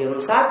amalnya jadi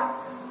rusak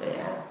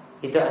ya.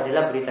 Itu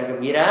adalah berita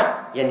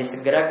gembira yang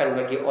disegerakan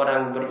bagi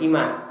orang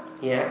beriman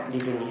ya di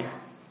dunia.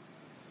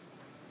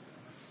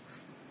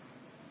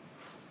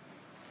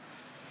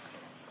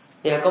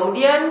 Ya,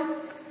 kemudian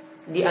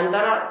di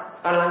antara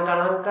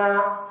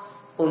langkah-langkah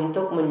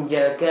untuk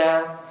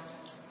menjaga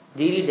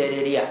diri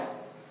dari riya,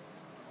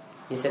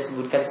 ini saya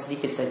sebutkan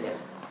sedikit saja,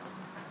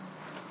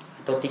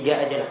 atau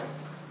 3 aja lah.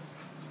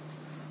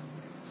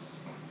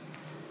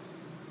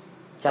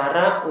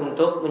 Cara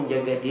untuk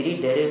menjaga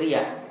diri dari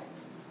riya.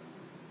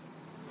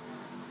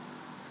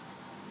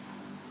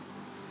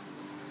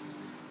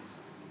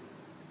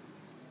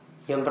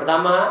 Yang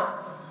pertama,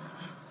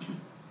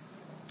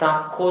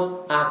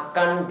 takut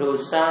akan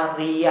dosa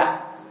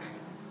riya.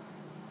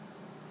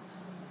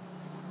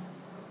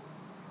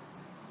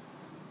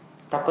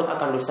 Takut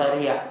akan dosa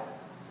riya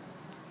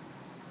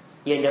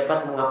yang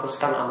dapat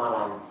menghapuskan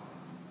amalan.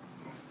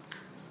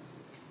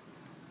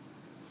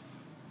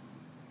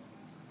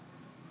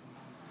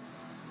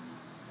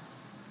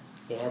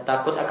 Ya,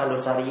 takut akan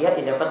dosa riya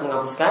yang dapat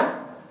menghapuskan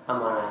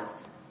amalan.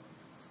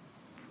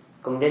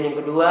 Kemudian yang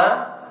kedua,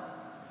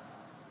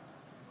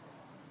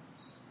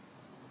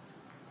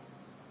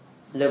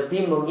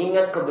 lebih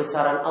mengingat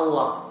kebesaran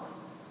Allah.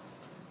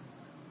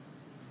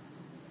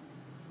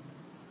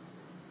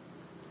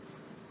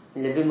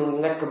 Lebih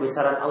mengingat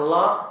kebesaran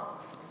Allah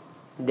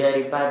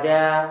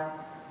daripada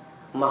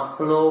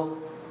makhluk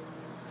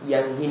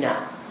yang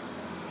hina.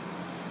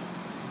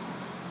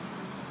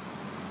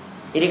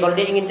 Jadi kalau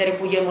dia ingin cari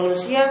pujian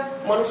manusia,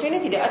 manusia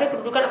ini tidak ada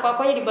kedudukan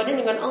apa-apanya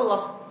dibanding dengan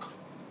Allah.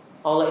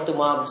 Allah itu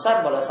maha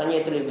besar, balasannya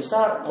itu lebih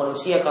besar.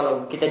 Manusia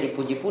kalau kita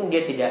dipuji pun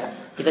kita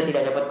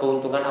tidak dapat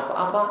keuntungan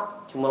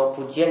apa-apa, cuma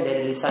pujian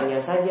dari lisannya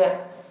saja.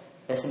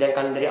 Dan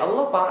sedangkan dari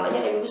Allah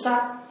pahalanya lebih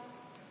besar.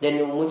 Dan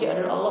yang memuji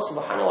adalah Allah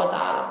Subhanahu wa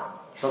taala.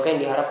 Maka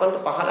yang diharapkan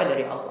itu pahala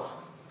dari Allah.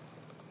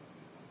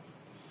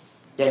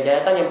 Dan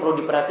catatan yang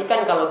perlu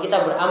diperhatikan, kalau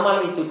kita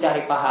beramal itu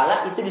cari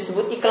pahala, itu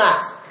disebut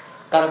ikhlas.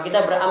 Kalau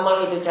kita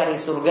beramal itu cari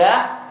surga,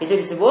 itu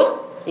disebut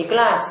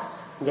ikhlas.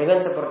 Jangan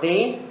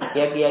seperti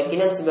ya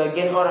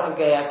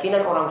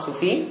keyakinan orang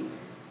sufi,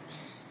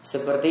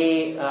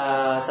 seperti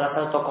salah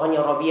satu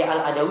tokohnya Riya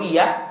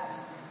al-Adawiyah.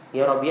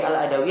 Ya, Riya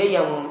al-Adawiyah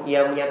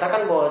yang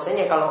menyatakan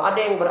bahwasanya kalau ada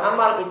yang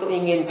beramal itu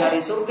ingin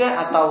cari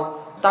surga atau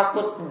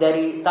takut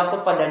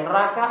pada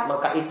neraka,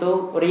 maka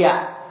itu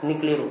riya. Ini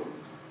keliru.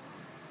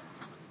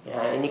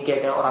 Ya, ini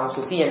keyakinan orang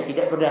sufi yang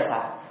tidak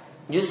berdasar.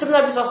 Justru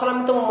Nabi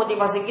SAW itu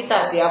memotivasi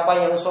kita. Siapa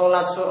yang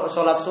sholat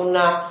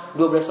sunnah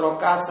 12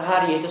 rakaat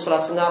sehari, yaitu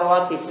sholat sunnah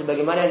rawatib,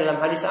 sebagaimana dalam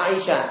hadis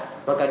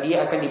Aisyah, maka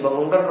dia akan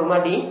dibangunkan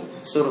rumah di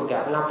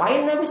surga.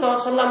 Ngapain Nabi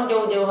SAW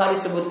jauh-jauh hari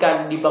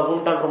sebutkan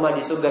dibangunkan rumah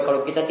di surga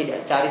kalau kita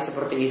tidak cari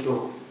seperti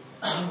itu?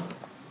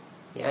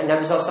 Ya,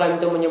 Nabi SAW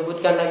itu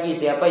menyebutkan lagi,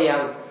 siapa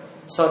yang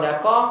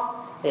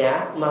sedekah,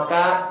 ya,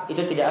 maka itu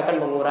tidak akan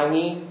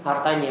mengurangi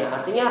hartanya.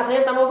 Artinya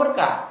hartanya tambah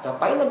berkah.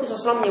 Ngapain Nabi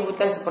SAW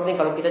menyebutkan seperti ini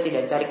kalau kita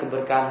tidak cari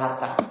keberkahan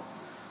harta?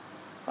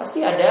 Pasti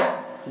ada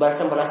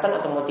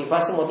balasan-balasan atau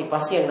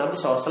motivasi-motivasi yang Nabi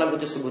SAW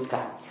itu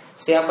sebutkan.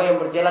 Siapa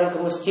yang berjalan ke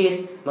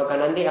masjid, maka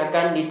nanti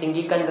akan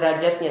ditinggikan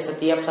derajatnya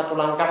setiap satu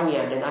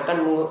langkahnya dan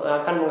akan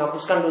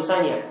menghapuskan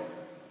dosanya.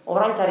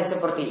 Orang cari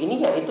seperti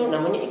ini, ya itu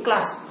namanya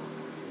ikhlas.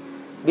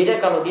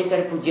 Beda kalau dia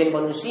cari pujian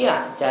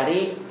manusia,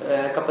 cari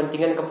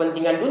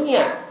kepentingan-kepentingan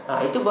dunia,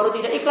 nah itu baru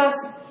tidak ikhlas.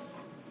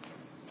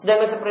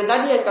 Sedangkan seperti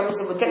tadi yang kami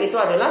sebutkan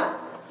itu adalah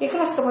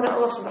ikhlas kepada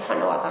Allah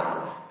Subhanahu wa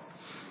taala.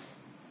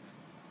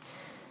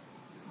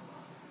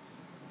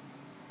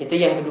 Itu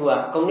yang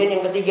kedua.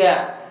 Kemudian yang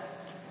ketiga,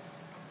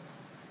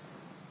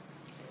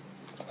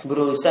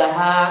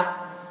 berusaha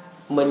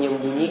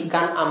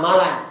menyembunyikan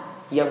amalan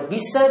yang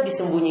bisa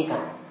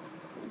disembunyikan.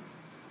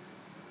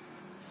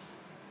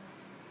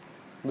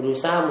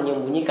 Berusaha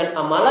menyembunyikan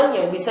amalan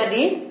yang bisa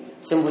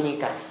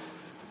disembunyikan.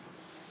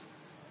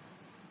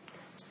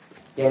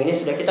 Yang ini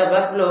sudah kita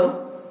bahas belum?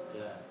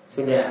 Ya.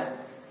 Sudah.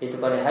 Itu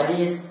pada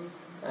hadis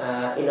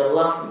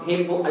inallah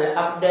yuhibbu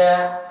al-abda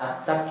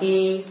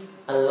at-taqi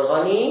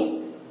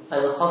al-ghani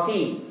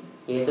al-khafi.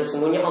 Yaitu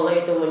semuanya Allah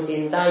itu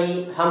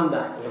mencintai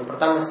hamba. Yang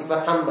pertama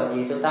sifat hamba,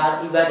 yaitu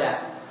taat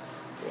ibadah.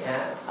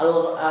 Ya,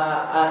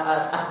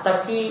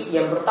 at-taqi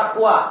yang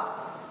bertakwa.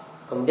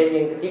 Kemudian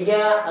yang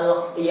ketiga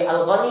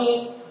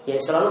al-ghani yang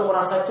selalu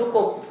merasa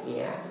cukup,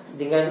 ya,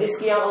 dengan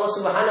rezeki yang Allah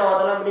Subhanahu wa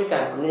taala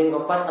berikan. Kemudian yang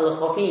keempat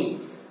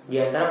al-khafi. Di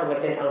antara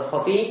pengertian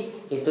al-khafi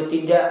itu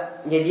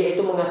tidak, ya, dia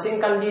itu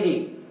mengasingkan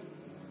diri.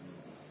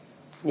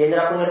 Di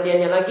antara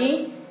pengertiannya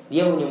lagi,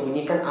 dia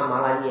menyembunyikan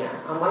amalannya.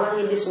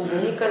 Amalan yang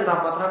disembunyikan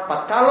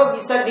rapat-rapat kalau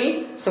bisa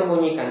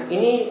disembunyikan.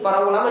 Ini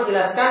para ulama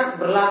jelaskan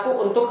berlaku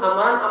untuk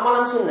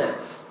amalan-amalan sunnah.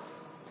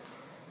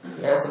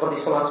 Ya, seperti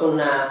sholat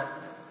sunnah.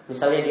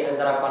 Misalnya di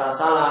antara para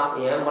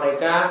salaf, ya,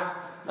 mereka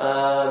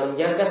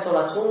menjaga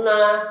sholat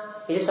sunnah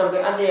itu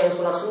sampai ada yang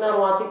sholat sunnah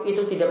rawatib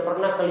itu tidak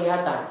pernah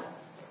kelihatan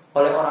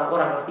oleh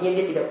orang-orang. Artinya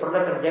dia tidak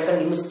pernah kerjakan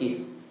di masjid.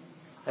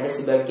 Ada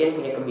sebagian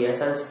punya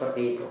kebiasaan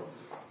seperti itu.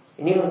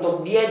 Ini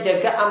untuk dia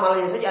jaga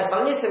amalnya saja.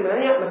 Asalnya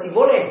sebenarnya masih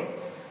boleh,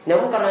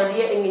 namun karena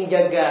dia ingin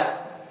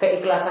jaga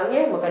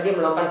keikhlasannya, maka dia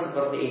melakukan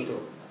seperti itu.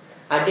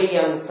 Ada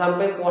yang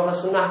sampai puasa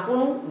sunnah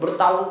pun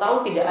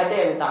bertahun-tahun tidak ada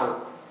yang tahu.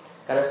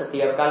 Karena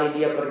setiap kali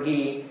dia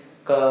pergi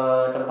ke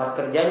tempat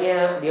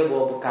kerjanya, dia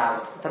bawa bekal.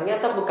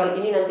 Ternyata bekal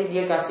ini nanti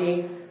dia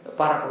kasih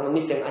para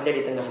pengemis yang ada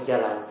di tengah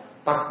jalan.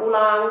 Pas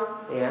pulang,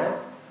 ya,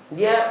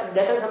 dia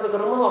datang sampai ke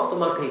rumah waktu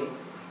maghrib,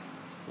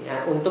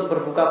 ya, untuk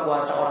berbuka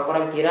puasa.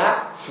 Orang-orang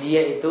kira dia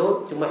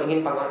itu cuma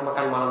ingin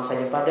makan malam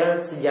saja, padahal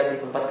sejak di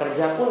tempat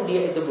kerja pun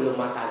dia itu belum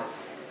makan.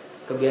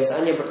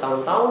 Kebiasaannya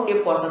bertahun-tahun dia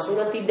puasa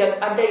sunnah, tidak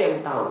ada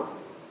yang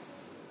tahu.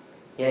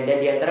 Ya, dan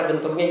di antara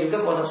bentuknya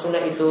juga puasa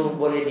sunnah itu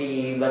boleh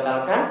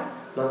dibatalkan.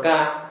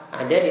 Maka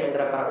ada di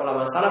antara para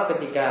ulama salaf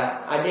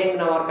ketika ada yang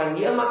menawarkan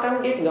dia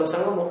makan, dia tinggal usah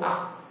ngomong,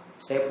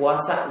 saya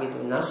puasa gitu,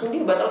 langsung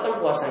dia batalkan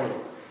puasanya.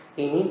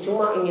 Ini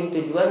cuma ingin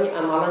tujuannya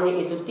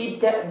amalannya itu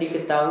tidak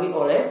diketahui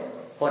oleh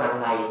orang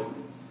lain.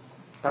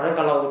 Karena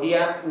kalau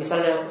dia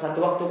misalnya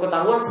satu waktu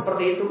ketahuan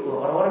seperti itu,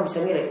 orang-orang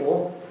bisa nilai,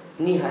 oh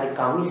ini hari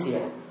Kamis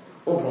ya,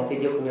 oh berarti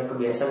dia punya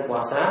kebiasaan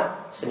puasa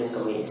Senin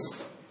Kamis.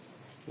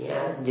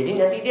 Ya,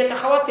 jadi nanti dia tak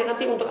khawatir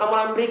nanti untuk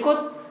amalan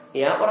berikut,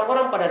 ya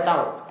orang-orang pada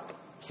tahu,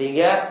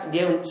 sehingga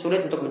dia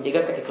sulit untuk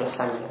menjaga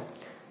keikhlasannya.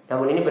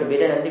 Namun ini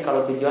berbeda nanti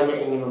kalau tujuannya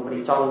ingin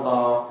memberi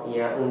contoh,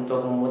 ya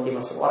untuk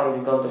memotivasi orang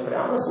juga untuk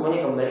beramal,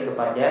 semuanya kembali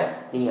kepada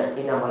niat.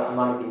 Ini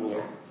amal-amal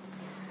niat.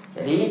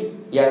 Jadi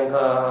yang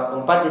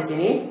keempat di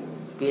sini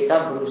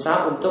kita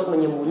berusaha untuk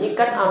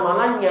menyembunyikan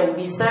amalan yang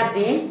bisa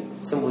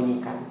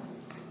disembunyikan.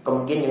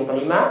 Kemudian yang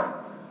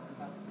kelima,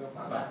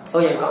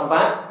 yang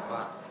keempat.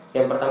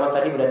 Yang pertama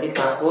tadi berarti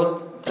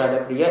takut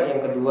terhadap riya, yang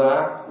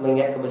kedua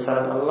mengingat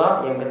kebesaran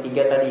Allah, yang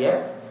ketiga tadi ya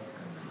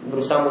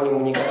berusaha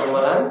menyembunyikan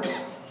amalan,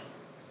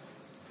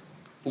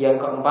 yang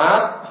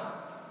keempat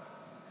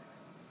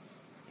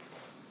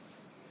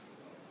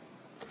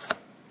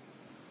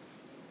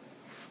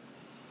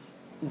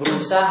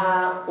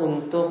berusaha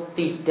untuk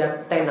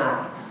tidak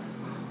tenar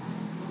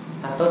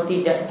atau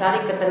tidak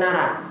cari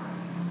ketenaran.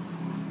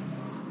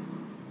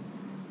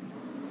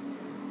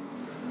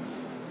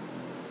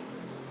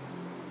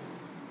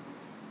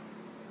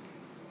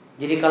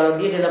 Jadi kalau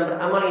dia dalam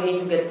beramal ini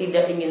juga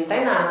tidak ingin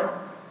tenar,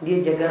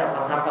 dia jaga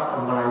rapat-rapat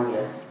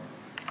amalannya.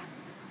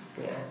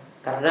 Ya,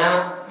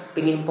 karena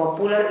ingin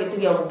populer itu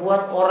yang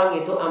buat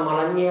orang itu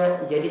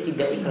amalannya jadi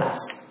tidak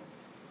ikhlas.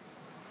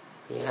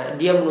 Ya,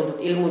 dia menuntut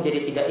ilmu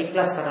jadi tidak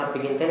ikhlas karena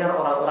ingin tenar,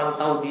 orang-orang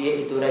tahu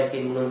dia itu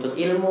rajin menuntut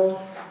ilmu.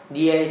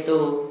 Dia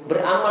itu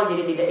beramal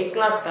jadi tidak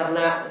ikhlas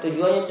karena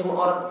tujuannya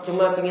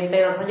cuma ingin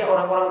tenar saja,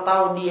 orang-orang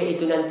tahu dia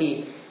itu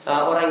nanti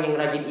orang yang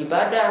rajin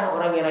ibadah,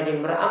 orang yang rajin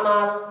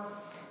beramal.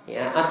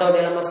 Ya, atau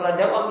dalam masalah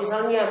dakwah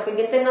misalnya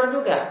pengen tenar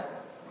juga,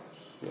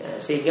 ya,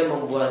 sehingga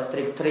membuat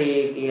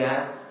trik-trik,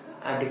 ya,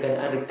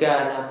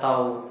 adegan-adegan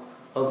atau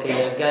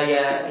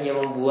gaya-gaya yang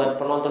membuat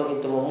penonton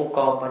itu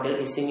memukau, padahal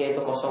isinya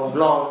itu kosong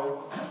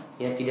blong,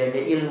 ya, tidak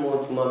ada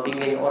ilmu, cuma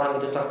pingin orang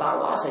itu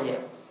tertawa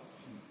saja,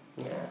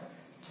 ya,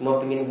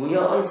 cuma pingin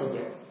guyon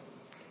saja,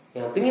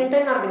 ya, pingin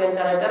tenar dengan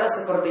cara-cara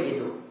seperti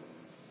itu.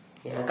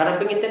 Ya, karena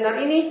pingin tenar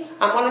ini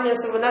amalan yang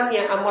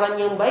sebenarnya amalan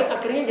yang baik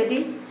akhirnya jadi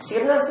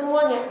sirna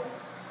semuanya.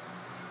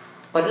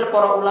 Padahal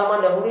para ulama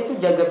dahulu itu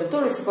jaga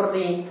betul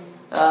seperti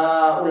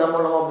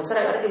ulama-ulama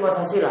besar yang ada di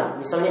masa silam.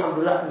 Misalnya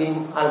Abdullah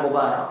bin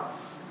Al-Mubarak,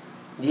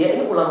 dia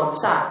ini ulama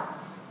besar.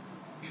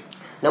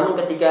 Namun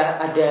ketika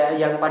ada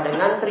yang pada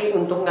ngantri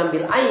untuk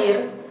ngambil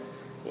air,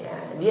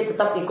 ya, dia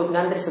tetap ikut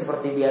ngantri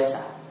seperti biasa.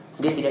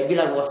 Dia tidak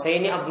bilang, wah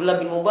saya ini Abdullah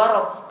bin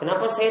Mubarak,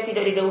 kenapa saya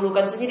tidak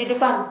didahulukan saja di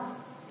depan.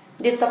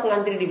 Dia tetap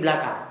ngantri di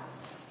belakang,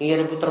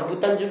 ingin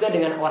rebut-rebutan juga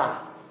dengan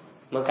orang.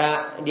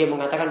 Maka dia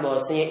mengatakan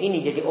bahwasanya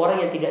ini jadi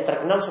orang yang tidak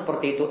terkenal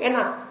seperti itu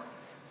enak,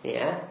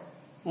 ya,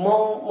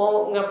 mau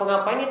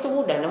ngapa-ngapain itu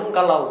mudah. Namun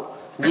kalau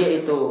dia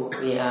itu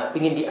ya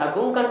ingin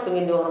diagungkan,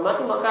 ingin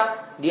dihormati,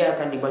 maka dia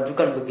akan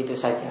dimajukan begitu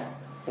saja.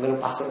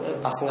 Mungkin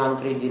pas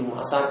ngantri di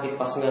rumah sakit,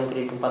 pas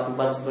ngantri di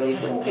tempat-tempat seperti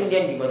itu, mungkin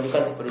dia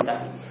dimajukan seperti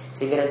tadi.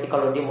 Sehingga nanti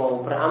kalau dia mau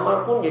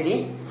beramal pun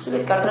jadi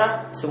sulit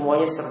karena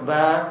semuanya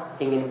serba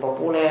ingin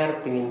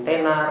populer, ingin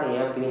tenar,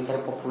 ya, ingin cari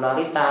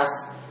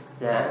popularitas.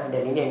 Nah,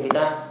 dan ini yang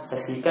kita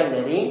saksikan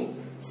dari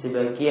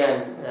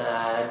sebagian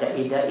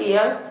dai-dai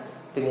yang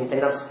ingin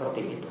tenar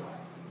seperti itu.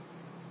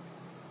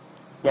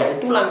 Nah,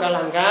 itu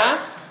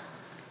langkah-langkah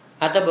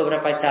atau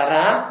beberapa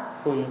cara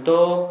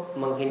untuk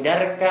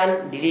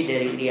menghindarkan diri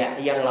dari riya.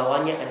 Yang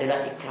lawannya adalah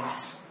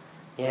ikhlas.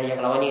 Ya,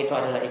 yang lawannya itu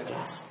adalah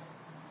ikhlas.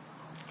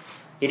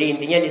 Jadi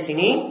intinya di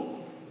sini,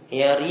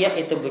 ya, riya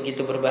itu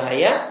begitu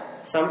berbahaya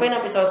sampai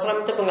Nabi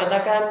SAW itu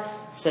mengatakan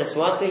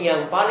sesuatu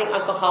yang paling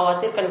aku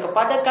khawatirkan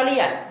kepada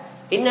kalian.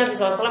 Ini Nabi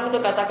SAW itu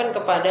katakan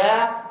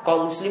kepada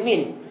kaum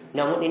muslimin.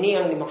 Namun ini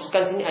yang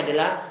dimaksudkan sini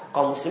adalah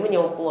kaum muslimin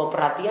yang mau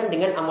perhatian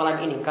dengan amalan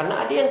ini.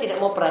 Karena ada yang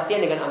tidak mau perhatian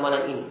dengan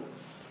amalan ini,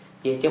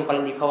 yaitu yang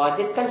paling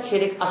dikhawatirkan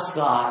syirik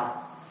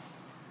asghar,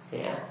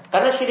 ya.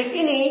 Karena syirik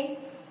ini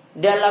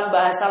dalam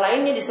bahasa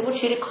lainnya disebut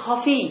syirik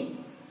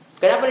khafi.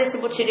 Kenapa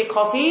disebut syirik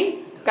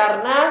khafi?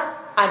 Karena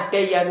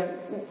ada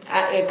yang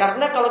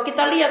karena kalau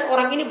kita lihat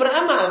orang ini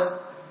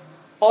beramal,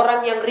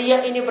 orang yang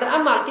riya ini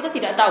beramal, kita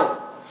tidak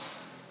tahu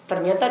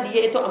ternyata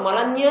dia itu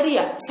amalannya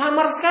riya,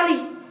 samar sekali.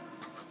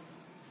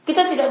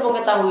 Kita tidak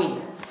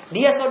mengetahuinya.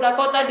 Dia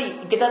sedekah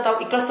tadi, kita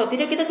tahu ikhlas atau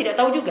tidak, kita tidak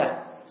tahu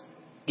juga.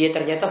 Dia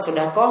ternyata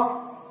sedekah,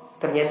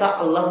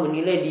 ternyata Allah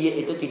menilai dia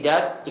itu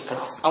tidak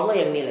ikhlas. Allah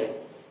yang nilai.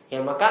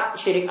 Ya, maka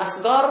syirik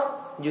asghar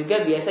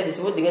juga biasa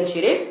disebut dengan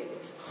syirik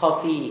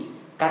khafi.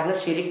 Karena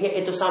syiriknya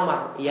itu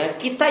samar. Ya,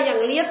 kita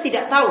yang lihat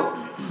tidak tahu.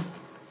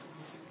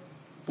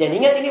 Dan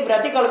ingat ini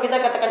berarti kalau kita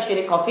katakan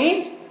syirik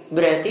khafi,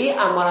 berarti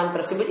amalan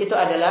tersebut itu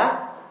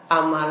adalah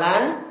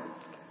amalan,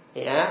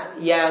 ya,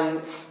 yang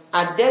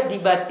ada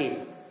di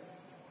batin.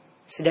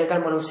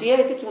 Sedangkan manusia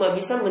itu cuma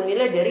bisa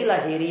menilai dari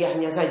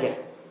lahiriahnya saja.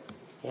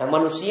 Ya,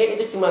 manusia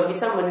itu cuma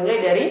bisa menilai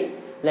dari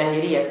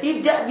lahiriah,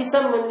 tidak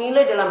bisa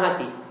menilai dalam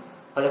hati.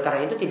 Oleh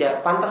karena itu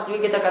tidak pantas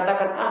juga kita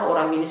katakan,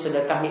 orang ini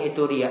sedekahnya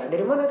itu riya.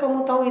 Dari mana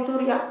kamu tahu itu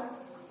riya?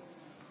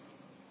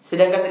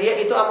 Sedangkan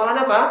riya itu amalan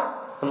apa?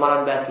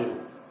 Amalan batin,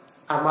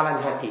 amalan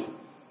hati.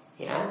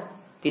 Ya,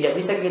 tidak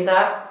bisa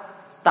kita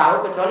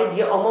tahu kecuali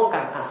dia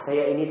omongkan,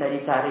 saya ini tadi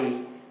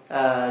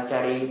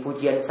cari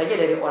pujian saja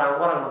dari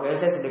orang-orang, makanya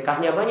saya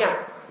sedekahnya banyak.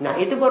 Nah,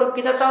 itu baru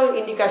kita tahu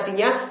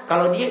indikasinya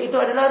kalau dia itu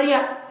adalah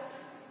riya.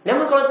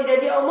 Namun kalau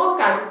tidak dia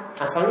omongkan,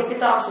 asalnya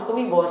kita harus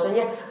hukumi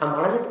bahwasanya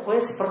amalannya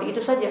pokoknya seperti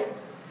itu saja.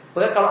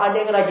 Maka kalau ada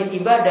yang rajin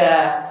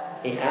ibadah,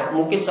 ya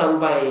mungkin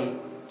sampai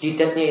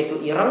jidatnya itu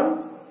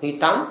ireng,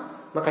 hitam,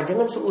 maka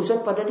jangan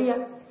suuzon pada dia.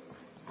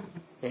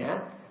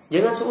 Ya,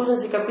 jangan suuzon,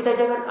 sikap kita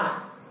jangan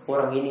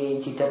orang ini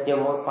jidatnya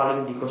mau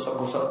paling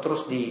digosok-gosok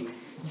terus di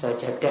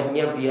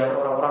sajadahnya biar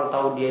orang-orang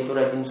tahu dia itu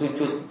rajin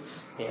sujud.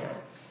 Ya,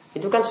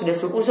 itu kan sudah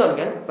suuzon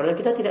kan? Padahal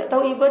kita tidak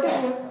tahu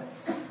ibadahnya.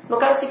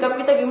 Maka sikap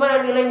kita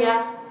gimana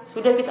nilainya?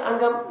 Sudah kita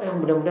anggap,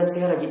 mudah-mudahan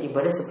saya rajin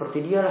ibadah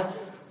seperti dia lah.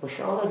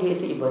 Masya Allah dia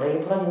itu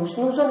ibadahnya paling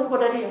husnuzon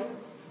kepada dia.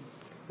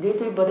 Dia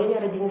itu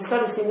ibadahnya rajin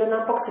sekali sehingga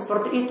nampak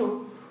seperti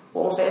itu.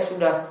 Saya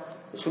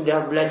sudah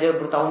belajar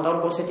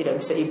bertahun-tahun kok saya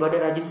tidak bisa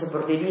ibadah rajin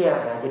seperti dia.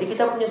 Nah, jadi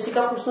kita punya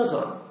sikap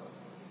husnuzon.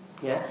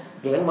 Ya,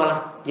 jangan malah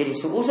jadi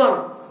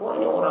suuzon.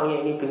 Ini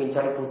orangnya ini pengen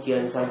cari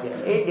pujian saja.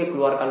 Dia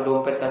keluarkan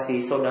dompet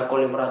kasih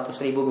sodako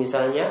 500.000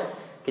 misalnya,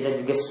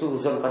 kita juga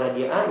suuzon pada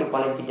dia. Ini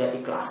paling tidak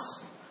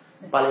ikhlas,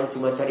 paling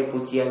cuma cari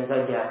pujian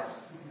saja.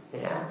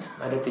 Ya,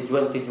 ada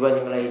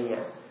tujuan-tujuan yang lainnya.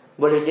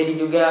 Boleh jadi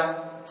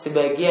juga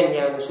sebagian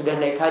yang sudah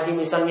naik haji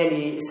misalnya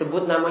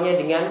disebut namanya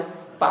dengan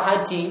Pak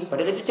Haji,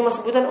 padahal itu cuma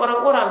sebutan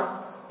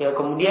orang-orang. Ya,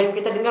 kemudian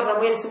kita dengar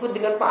namanya disebut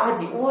dengan Pak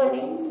Haji. Wah,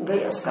 ini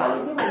gaya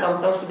sekali, ini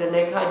mudah-mudahan sudah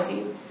naik haji.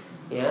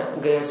 Ya,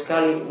 gaya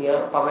sekali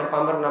ya,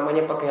 pamer-pamer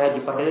namanya pakai haji,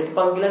 padahal itu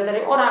panggilan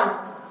dari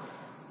orang.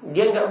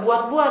 Dia nggak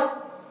buat-buat.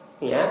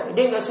 Ya,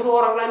 dia nggak suruh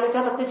orang lain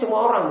mencatat, itu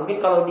cuma orang. Mungkin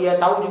kalau dia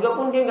tahu juga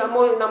pun dia nggak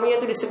mau namanya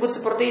itu disebut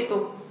seperti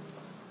itu.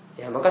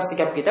 Ya, maka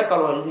sikap kita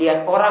kalau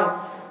lihat orang,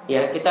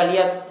 ya kita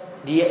lihat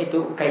dia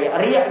itu kayak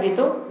riya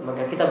gitu,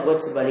 maka kita buat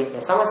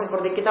sebaliknya. Sama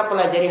seperti kita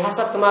pelajari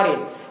hasad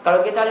kemarin.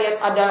 Kalau kita lihat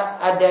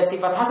ada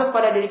sifat hasad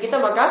pada diri kita,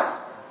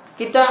 maka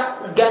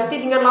kita ganti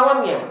dengan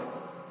lawannya.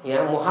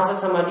 Ya, mau hasad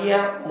sama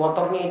dia,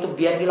 motornya itu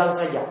biar hilang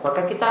saja.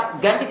 Maka kita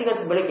ganti dengan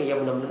sebaliknya. Ya,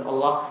 mudah-mudahan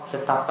Allah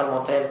tetapkan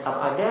motornya tetap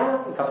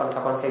ada.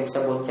 Kapan-kapan saya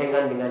bisa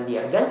boncengan dengan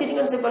dia. Ganti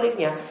dengan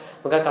sebaliknya.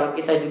 Maka kalau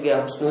kita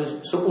juga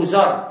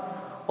suuzon,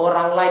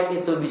 orang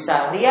lain itu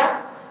bisa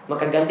riya,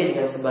 maka ganti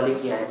dengan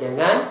sebaliknya.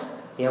 Jangan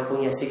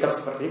punya sikap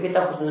seperti itu.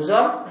 Kita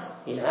husnuzon,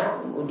 ya,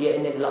 dia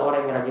ini adalah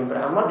orang yang rajin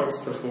beramal dan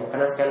seterusnya.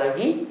 Karena sekali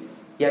lagi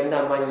yang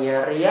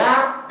namanya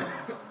riya,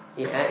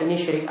 ya, ini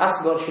syirik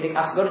asgor. Syirik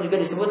asgor juga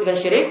disebut dengan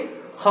syirik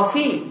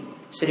khafi.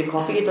 Syirik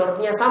khafi itu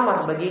artinya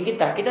samar bagi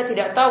kita. Kita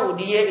tidak tahu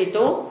dia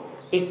itu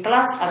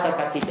ikhlas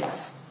ataukah tidak.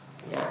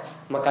 Ya,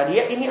 maka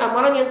dia ini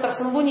amalan yang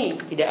tersembunyi,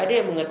 tidak ada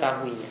yang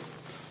mengetahuinya.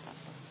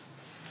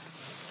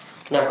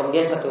 Nah,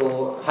 kemudian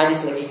satu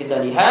hadis lagi kita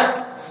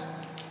lihat,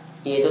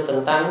 yaitu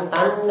tentang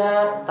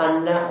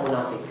tanda-tanda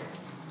munafik.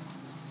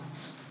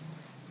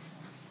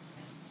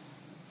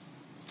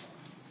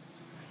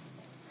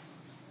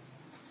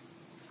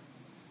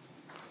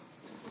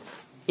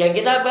 Yang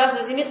kita bahas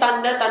di sini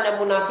tanda-tanda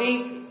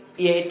munafik,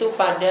 yaitu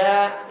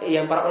pada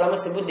yang para ulama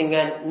sebut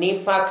dengan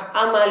nifak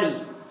amali.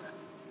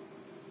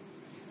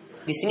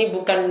 Di sini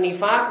bukan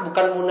nifak,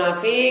 bukan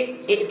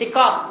munafik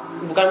i'tiqad,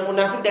 bukan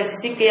munafik dari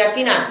sisi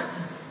keyakinan.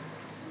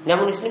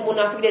 Namun di sini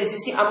munafik dari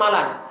sisi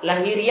amalan,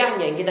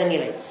 lahiriahnya yang kita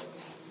nilai.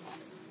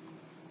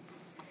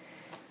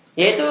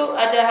 Yaitu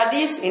ada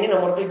hadis, ini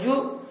nomor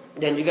 7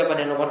 dan juga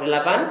pada nomor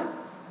 8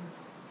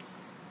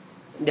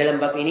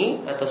 dalam bab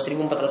ini atau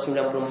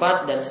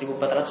 1494 dan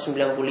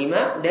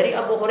 1495 dari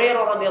Abu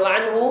Hurairah radhiyallahu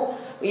anhu,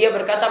 ia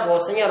berkata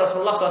bahwasanya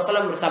Rasulullah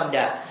SAW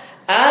bersabda,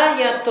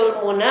 ayatul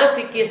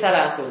munafiki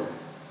salasun.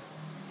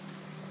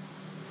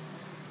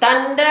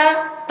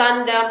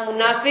 Tanda-tanda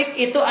munafik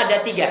itu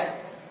ada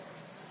 3.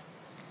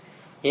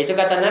 Yaitu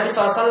kata Nabi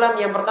SAW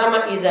yang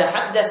pertama, idza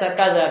haddasa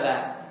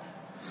kadzaba.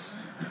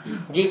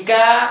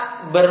 Jika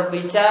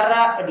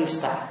berbicara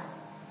dusta.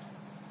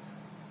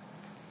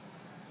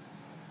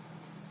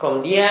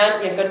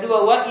 Kemudian yang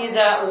kedua, wa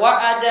idza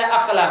wa'ada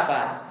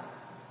akhlafa.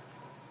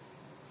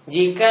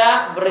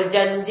 Jika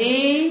berjanji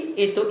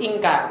itu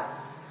ingkar.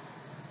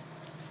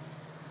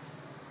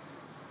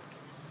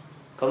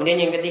 Kemudian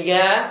yang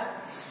ketiga,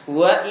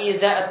 wa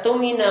idza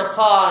tumina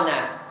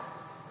khana.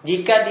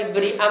 Jika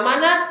diberi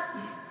amanat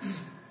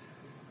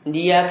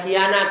dia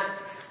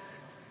khianat.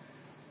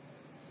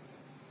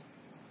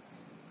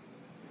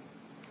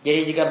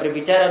 Jadi jika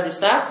berbicara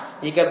dusta,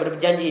 jika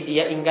berjanji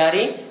dia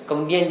ingkari,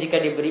 kemudian jika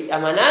diberi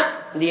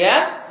amanat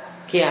dia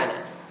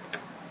khianat.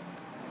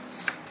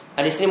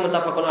 Hadis ini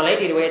muttafaqun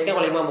alaih, diriwayatkan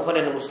oleh Imam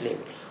Bukhari dan Muslim.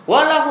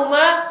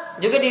 Walahuma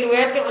juga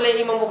diriwayatkan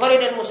oleh Imam Bukhari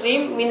dan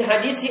Muslim min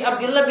hadisi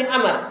Abdullah bin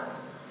Amr.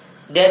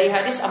 Dari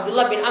hadis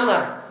Abdullah bin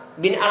Amr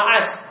bin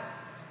Al-As.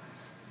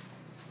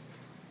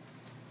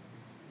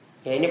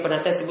 Ya, ini pernah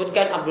saya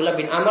sebutkan Abdullah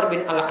bin Amr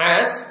bin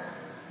Al-As.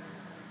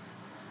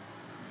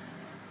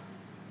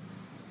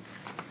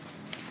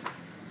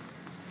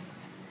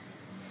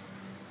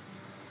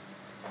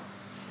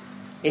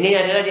 Ini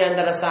adalah di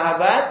antara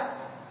sahabat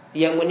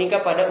yang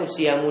menikah pada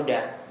usia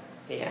muda.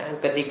 Ya,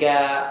 ketika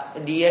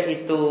dia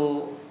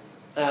itu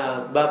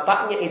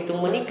bapaknya itu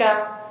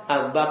menikah,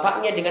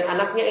 bapaknya dengan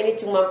anaknya ini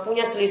cuma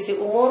punya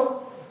selisih umur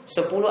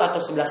 10 atau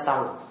 11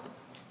 tahun.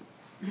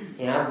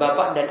 Ya,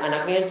 bapak dan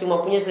anaknya cuma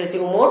punya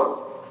selisih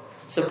umur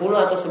 10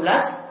 atau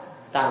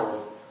 11 tahun.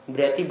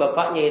 Berarti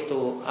bapaknya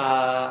itu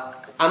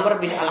Amr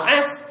bin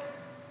Al-As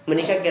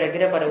menikah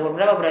kira-kira pada umur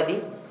berapa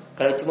berarti?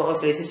 Kalau cuma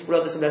selisih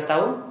 10 atau 11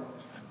 tahun,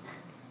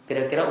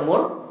 kira-kira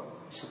umur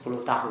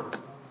 10 tahun.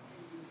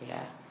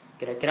 Ya,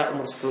 kira-kira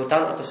umur 10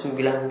 tahun atau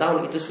 9 tahun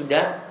itu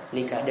sudah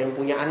nikah dan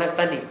punya anak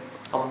tadi,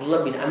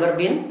 Abdullah bin Amr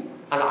bin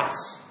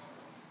Al-As.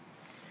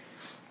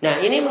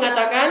 Nah, ini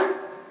mengatakan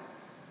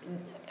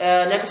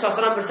Nabi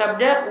SAW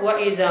bersabda, wa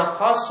idza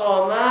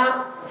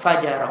khasama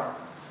fajara.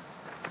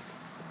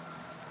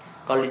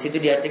 Kalau di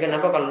situ diartikan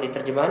apa kalau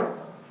diterjemahkan?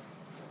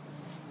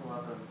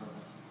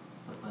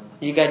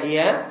 Jika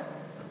dia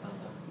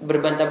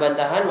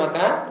berbantah-bantahan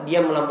maka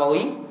dia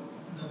melampaui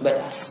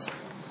batas.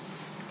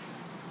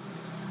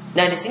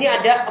 Nah, di sini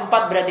ada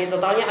 4, berarti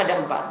totalnya ada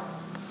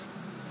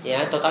 4.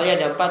 Ya, totalnya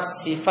ada 4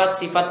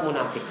 sifat-sifat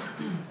munafik.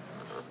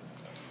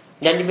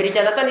 Dan diberi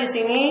catatan di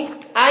sini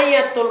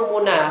ayatul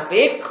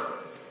munafik,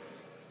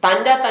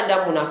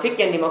 tanda-tanda munafik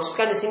yang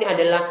dimaksudkan di sini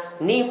adalah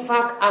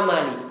nifak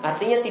amali,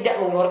 artinya tidak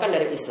mengeluarkan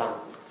dari Islam.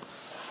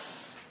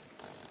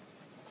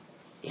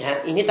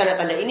 Ya, ini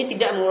tanda-tanda ini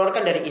tidak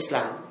mengeluarkan dari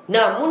Islam.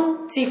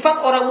 Namun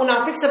sifat orang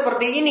munafik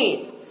seperti ini.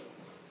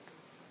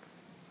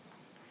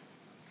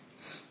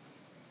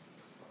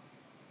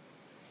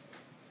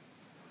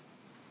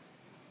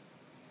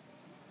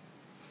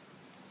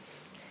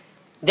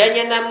 Dan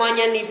yang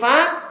namanya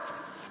nifak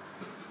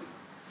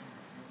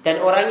dan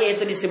orangnya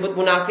itu disebut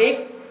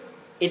munafik,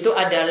 itu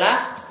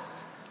adalah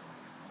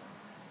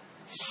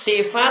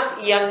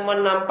sifat yang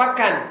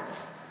menampakkan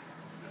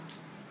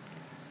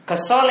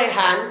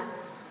kesolehan,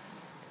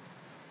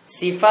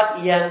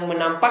 sifat yang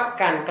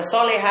menampakkan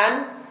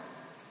kesolehan,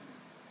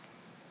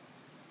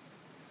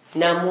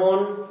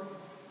 namun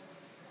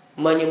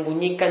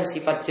menyembunyikan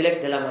sifat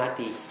jelek dalam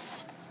hati.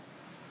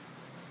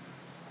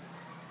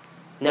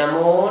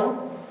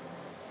 Namun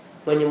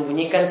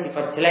menyembunyikan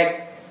sifat jelek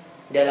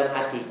dalam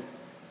hati.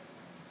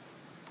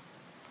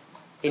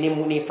 Ini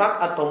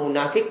munifak atau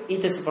munafik,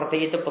 itu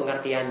seperti itu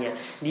pengertiannya.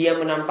 Dia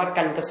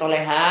menampakkan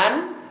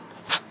kesolehan,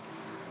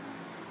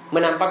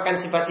 menampakkan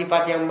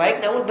sifat-sifat yang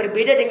baik, namun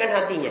berbeda dengan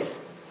hatinya.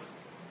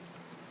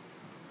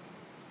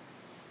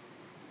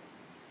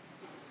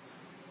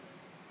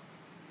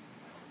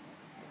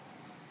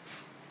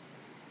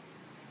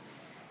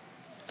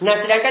 Nah,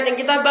 sedangkan yang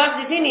kita bahas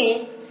di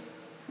sini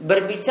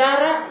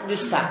berbicara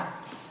dusta.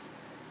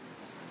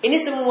 Ini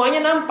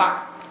semuanya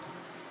nampak.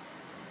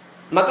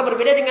 Maka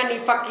berbeda dengan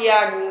nifak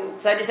yang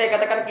tadi saya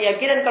katakan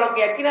keyakinan. Kalau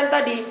keyakinan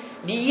tadi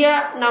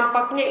dia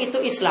nampaknya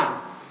itu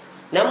Islam,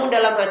 namun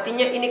dalam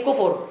hatinya ini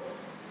kufur.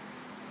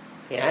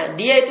 Ya,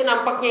 dia itu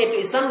nampaknya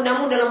itu Islam,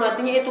 namun dalam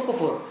hatinya itu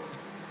kufur.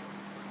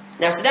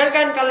 Nah,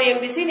 sedangkan kalau yang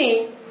di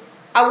sini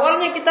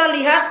awalnya kita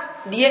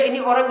lihat dia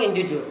ini orang yang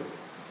jujur,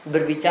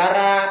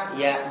 berbicara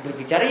ya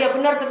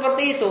benar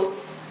seperti itu,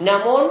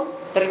 namun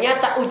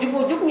ternyata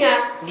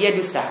ujung-ujungnya dia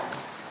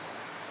dusta.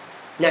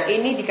 Nah,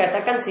 ini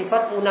dikatakan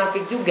sifat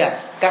munafik juga,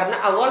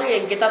 karena awalnya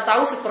yang kita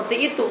tahu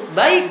seperti itu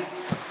baik,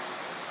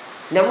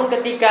 namun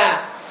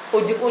ketika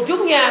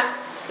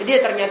ujung-ujungnya dia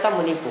ternyata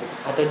menipu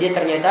atau dia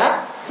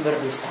ternyata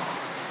berdusta.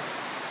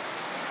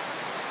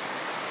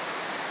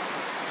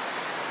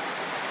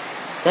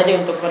 Nanti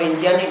untuk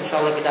perinciannya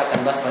insya Allah kita akan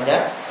bahas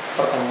pada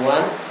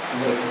pertemuan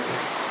berikutnya.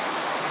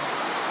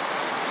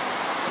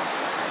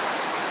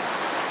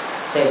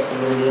 Baik,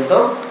 sebelum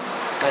ditutup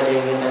ada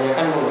yang ingin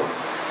tanyakan, mau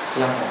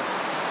silakan.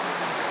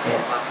 Ya.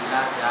 Apabila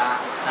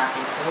ada ustaz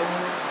itu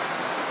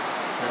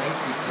sering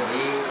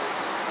diberi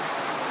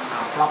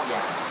amplop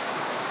ya,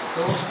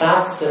 itu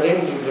ustaz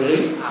sering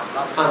diberi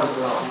amplop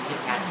di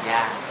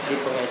ganja di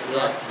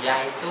pengajian, dia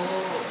itu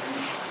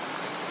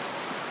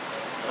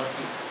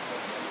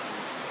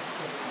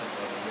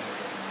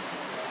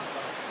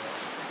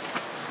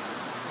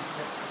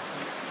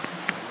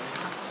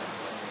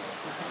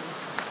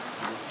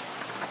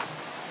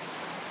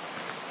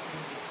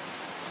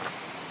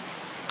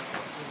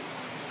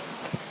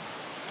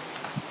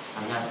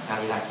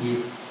sekali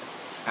lagi,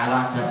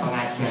 kalau ada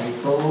pengajian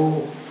itu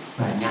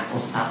banyak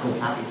ustadz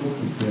itu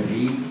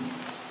diberi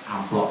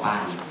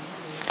amplopan.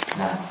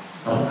 Nah,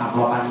 terus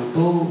amplopan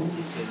itu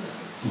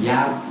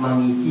dia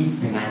mengisi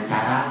dengan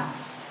cara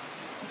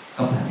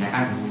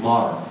kebanyakan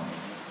humor.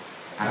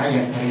 Karena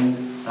yang sering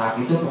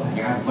laku itu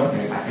kebanyakan humor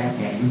daripada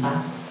seriusan.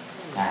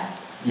 Nah,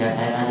 yang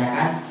saya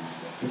tanyakan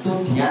itu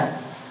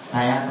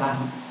saya telah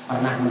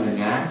pernah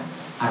mendengar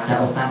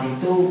ada ustadz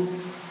itu,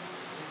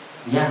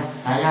 ya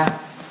saya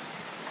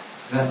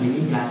ke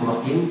sini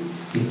silaturahim,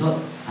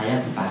 besok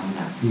saya dipanggil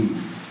lagi.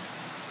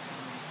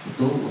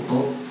 Itu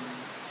untuk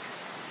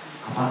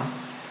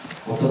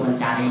untuk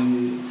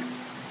mencari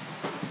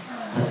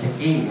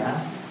rezeki ya.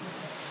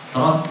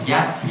 Terus dia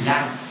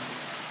bilang,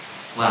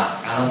 wah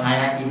kalau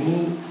saya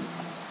ini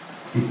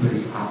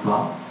diberi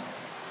amplop,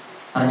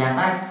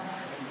 ternyata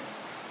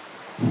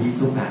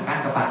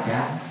disumbangkan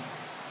kepada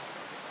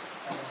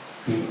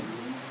si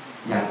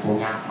yang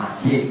punya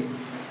masjid.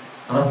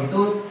 Terus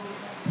itu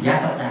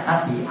dia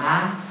tercatat si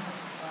A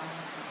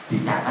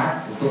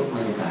dicatat untuk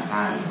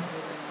menyumbangkan.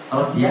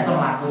 Terus dia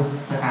terlaku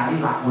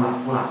sekali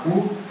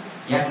laku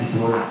dia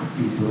disuruh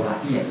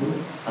lagi yaitu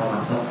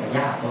termasuk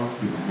Riya atau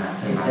gimana?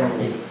 Terima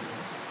kasih.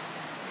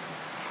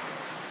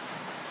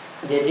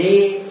 Jadi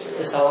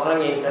seseorang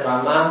yang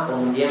ceramah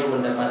kemudian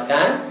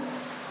mendapatkan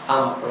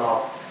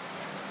amplop,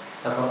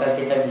 apakah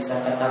kita bisa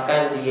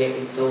katakan dia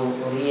itu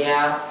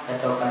riya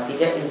ataukah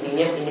tidak?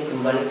 Intinya ini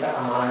kembali ke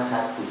amalan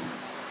hati.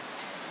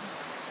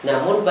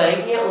 Namun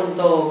baiknya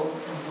untuk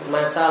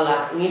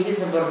masalah ngisi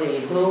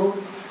seperti itu,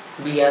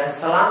 biar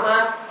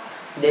selamat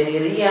dari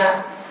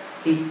riya,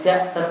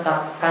 tidak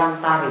tetapkan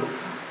tarif.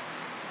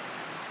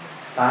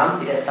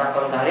 Paham? Tidak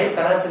tetapkan tarif,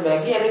 karena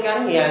sebagian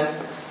kan yang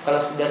kalau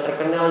sudah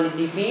terkenal di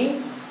TV,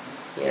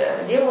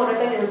 ya dia mau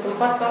datang di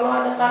tempat kalau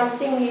ada tarif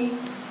tinggi.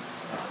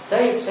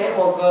 Baik, saya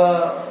mau ke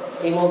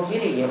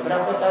Imogiri, ya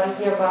berapa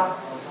tarifnya Pak?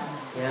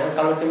 Ya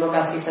kalau cuma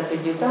kasih 1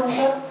 juta,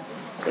 Pak,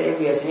 saya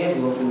biasanya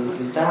 20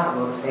 juta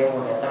baru saya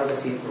mau datang ke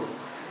situ.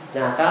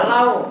 Nah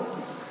kalau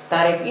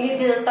tarif ini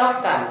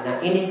ditetapkan, nah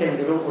ini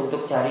cenderung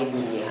untuk cari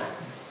dunia.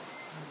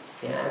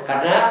 Ya,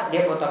 karena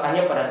dia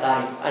potokannya pada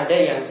tarif. Ada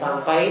yang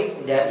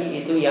sampai dai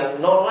itu yang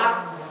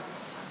nolak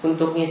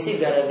untuk ngisi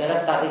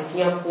gara-gara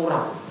tarifnya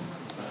kurang.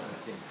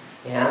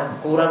 Ya,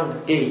 kurang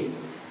gede.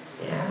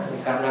 Ya,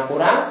 karena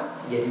kurang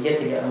jadinya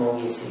tidak mau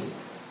ngisi.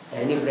 Nah,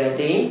 ini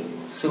berarti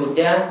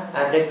sudah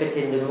ada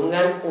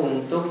kecenderungan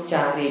untuk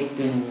cari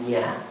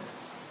dunia.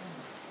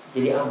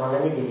 Jadi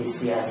amalannya jadi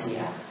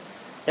sia-sia.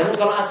 Namun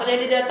kalau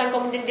asalnya dia datang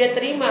kemudian dia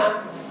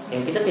terima,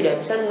 yang kita tidak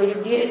bisa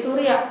menunjuk dia itu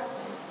riya.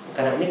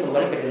 Karena ini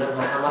kembali ke dalam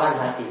amalan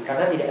hati.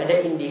 Karena tidak ada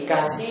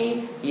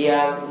indikasi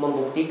yang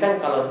membuktikan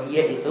kalau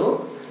dia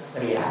itu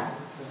riya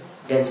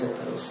dan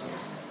seterusnya.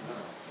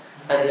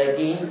 Ada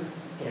lagi?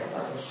 Ya,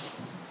 bagus.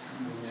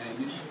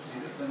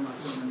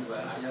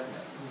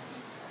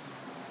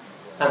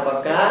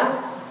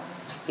 Apakah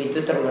itu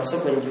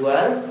termasuk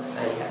menjual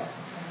ayat?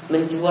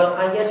 Menjual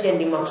ayat yang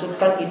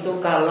dimaksudkan itu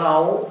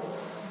kalau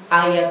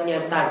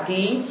ayatnya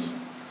tadi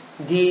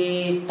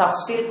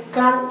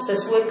ditafsirkan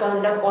sesuai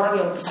kehendak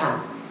orang yang pesan.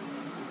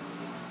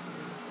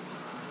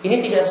 Ini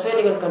tidak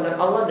sesuai dengan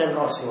kehendak Allah dan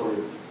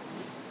Rasul.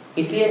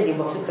 Itu yang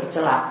dimaksud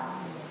tercela.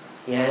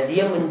 Ya,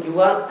 dia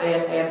menjual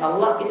ayat-ayat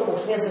Allah itu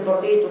maksudnya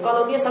seperti itu.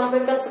 Kalau dia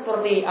sampaikan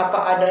seperti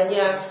apa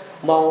adanya,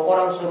 mau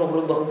orang suruh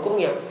rubah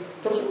hukumnya,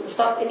 terus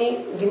Ustaz ini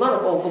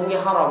gimana kok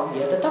hukumnya haram?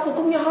 Ya tetap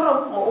hukumnya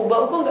haram, mau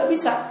ubah-ubah nggak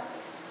bisa.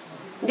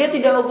 Dia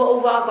tidak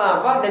ubah-ubah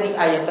apa-apa dari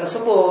ayat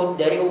tersebut,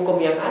 dari hukum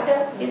yang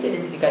ada. Dia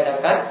tidak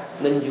dikatakan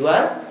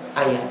menjual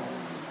ayat.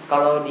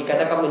 Kalau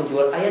dikatakan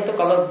menjual ayat itu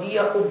kalau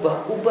dia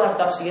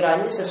ubah-ubah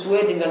tafsirannya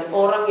sesuai dengan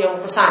orang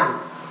yang pesan.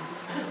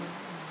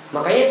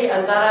 Makanya di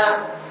antara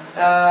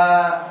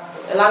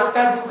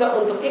langkah juga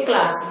untuk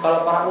ikhlas,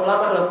 kalau para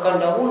ulama lakukan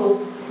dahulu,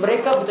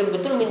 mereka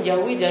betul-betul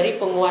menjauhi dari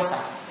penguasa.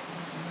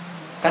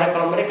 Karena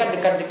kalau mereka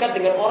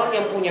dekat-dekat dengan orang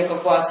yang punya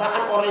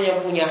kekuasaan, orang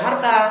yang punya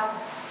harta,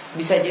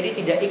 bisa jadi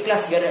tidak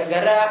ikhlas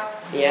gara-gara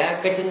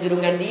ya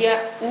kecenderungan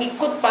dia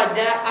ngikut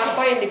pada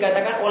apa yang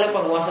dikatakan oleh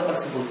penguasa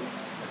tersebut.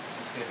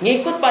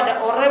 Ngikut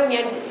pada orang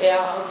yang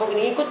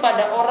ngikut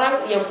pada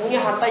orang yang punya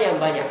harta yang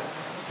banyak.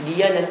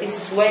 Dia nanti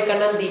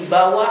sesuaikan, nanti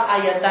bawa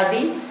ayat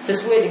tadi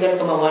sesuai dengan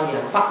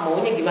kemauannya. Pak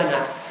maunya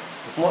gimana?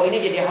 Mau ini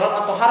jadi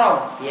halal atau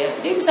haram? Ya,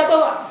 dia bisa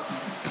bawa.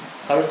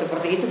 Kalau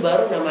seperti itu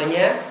baru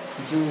namanya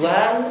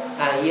jual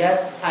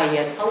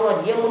ayat-ayat Allah.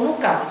 Dia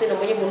menukar, itu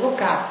namanya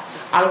menukar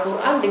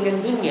Al-Quran dengan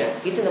dunia,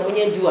 itu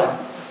namanya jual.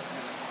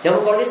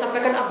 Dan kalau dia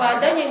sampaikan apa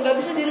adanya, nggak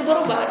bisa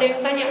dirubah-ubah. Ada yang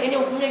tanya ini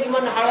hukumnya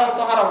gimana, halal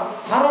atau haram?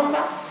 Haram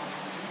Pak,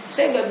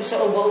 saya nggak bisa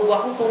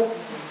ubah-ubah hukum.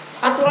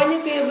 Aturannya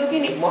kayak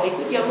begini, mau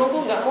ikut ya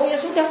monggo, nggak mau ya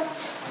sudah.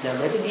 Nah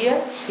berarti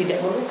dia tidak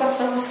menukar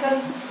sama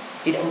sekali,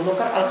 tidak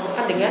menukar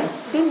Al-Quran dengan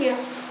dunia.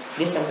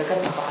 Dia sampaikan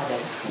apa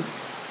adanya.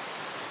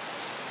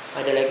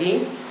 Ada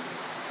lagi?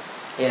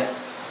 Ya.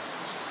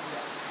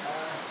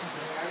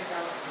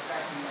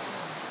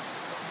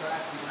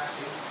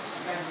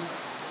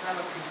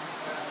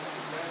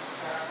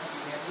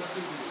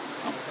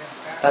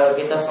 Kalau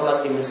kita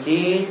sholat di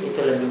masjid itu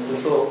lebih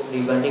khusyuk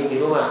dibanding di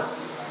rumah.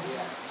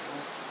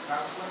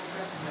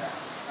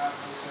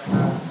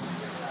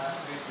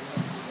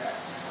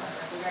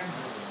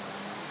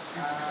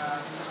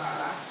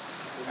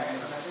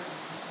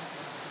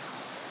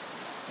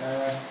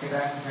 Kita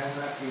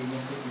lagi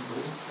mungkin itu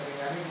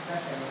seringkali kita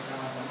dari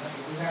sama-sama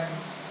itu kan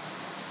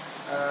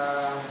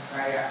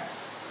kayak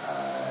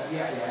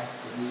lihat ya,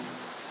 jadi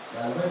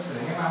walaupun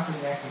sebenarnya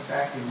maksudnya kita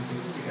di masjid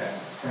itu tidak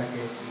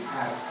sebagai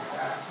syiar,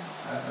 kita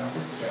tentu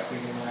juga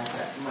ingin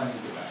mengajak iman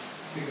gitu Pak.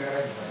 Kira-kira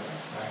gimana?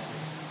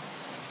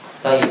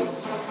 Baik.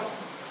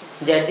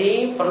 Jadi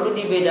perlu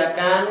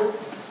dibedakan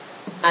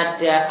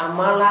ada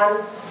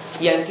amalan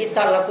yang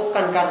kita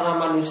lakukan karena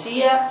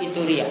manusia,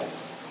 itu riya.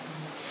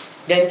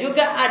 Dan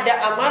juga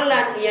ada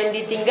amalan yang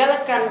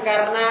ditinggalkan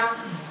karena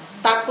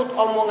takut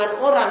omongan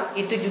orang,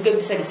 itu juga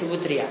bisa disebut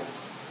riya.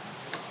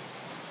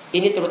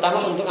 Ini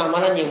terutama untuk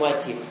amalan yang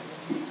wajib.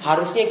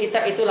 Harusnya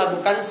kita itu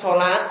lakukan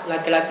sholat,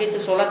 laki-laki itu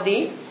sholat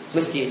di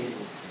masjid.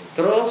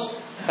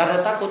 Terus karena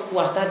takut,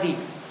 wah tadi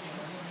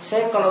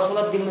saya kalau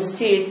sholat di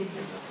masjid,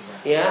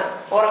 ya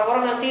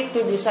orang-orang nanti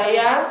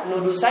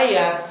nuduh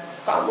saya,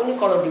 kamu ini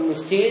kalau di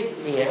masjid,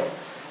 ya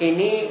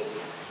ini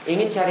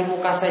ingin cari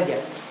muka saja.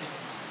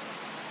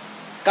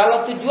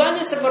 Kalau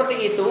tujuannya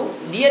seperti itu,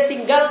 dia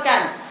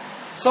tinggalkan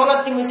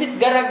sholat di masjid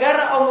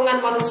gara-gara omongan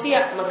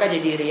manusia, maka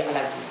jadi riya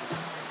lagi.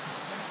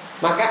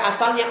 Maka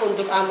asalnya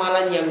untuk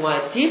amalan yang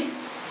wajib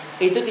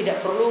itu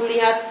tidak perlu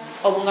lihat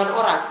omongan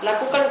orang.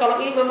 Lakukan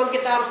kalau ini memang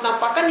kita harus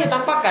nampakkan, ya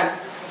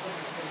tampakkan.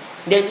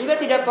 Dan juga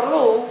tidak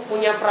perlu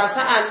punya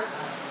perasaan,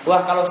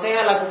 wah kalau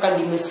saya lakukan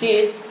di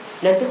masjid,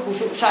 nanti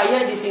khusyuk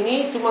saya di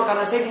sini cuma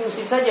karena saya di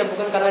masjid saja,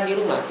 bukan karena di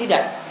rumah.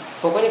 Tidak.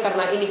 Pokoknya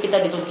karena ini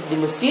kita dituntut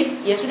di masjid,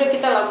 ya sudah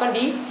kita lakukan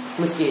di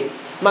masjid.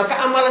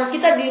 Maka amalan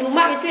kita di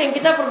rumah itu yang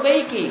kita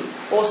perbaiki.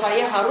 Oh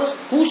saya harus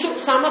khusyuk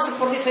sama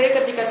seperti saya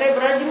ketika saya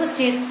berada di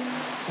masjid.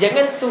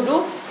 Jangan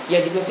tuduh, ya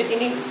di masjid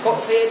ini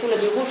kok saya itu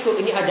lebih khusyuk,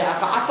 ini ada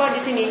apa-apa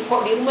di sini,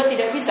 kok di rumah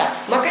tidak bisa.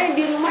 Maka yang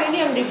di rumah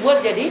ini yang dibuat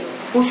jadi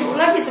khusyuk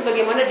lagi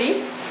sebagaimana di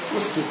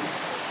masjid.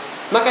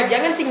 Maka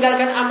jangan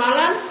tinggalkan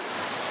amalan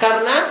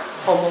karena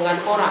omongan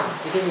orang,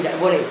 itu tidak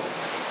boleh.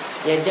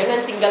 Ya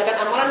jangan tinggalkan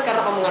amalan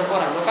karena omongan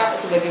orang. Maka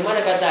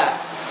sebagaimana kata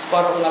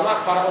para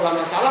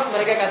ulama salaf,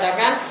 mereka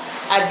katakan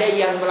ada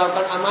yang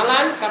melakukan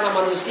amalan karena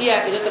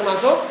manusia, itu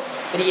termasuk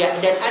riya,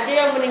 dan ada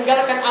yang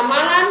meninggalkan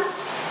amalan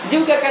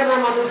juga karena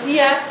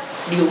manusia,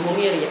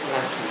 dihukumi riya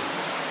lagi.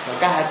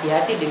 Maka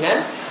hati-hati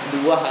dengan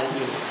dua hal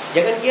ini.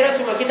 Jangan kira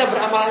cuma kita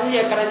beramal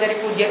saja karena cari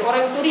pujian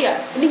orang itu riya.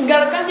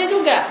 Meninggalkannya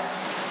juga.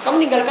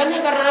 Kamu meninggalkannya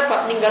karena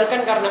apa?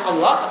 Meninggalkan karena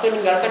Allah atau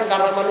meninggalkan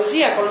karena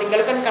manusia? Kalau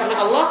meninggalkan karena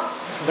Allah,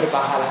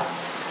 berpahala.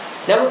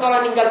 Namun kalau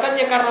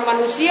meninggalkannya karena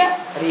manusia,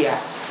 riya.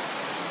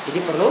 Jadi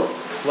perlu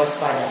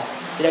waspada.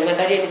 Sedangkan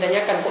tadi yang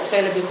ditanyakan, kok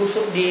saya lebih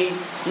khusyuk di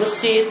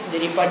masjid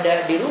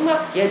daripada di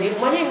rumah? Ya di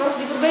rumahnya yang harus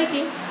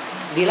diperbaiki,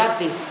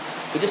 dilatih.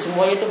 Itu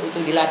semuanya itu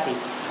butuh dilatih.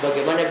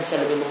 Bagaimana bisa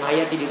lebih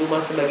menghayati di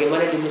rumah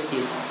sebagaimana di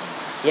masjid.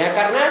 Ya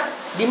karena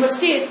di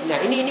masjid, nah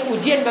ini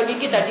ujian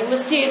bagi kita. Di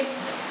masjid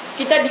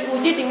kita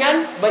diuji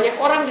dengan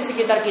banyak orang di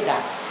sekitar kita.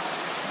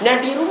 Nah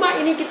di rumah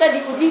ini kita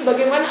diuji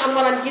bagaimana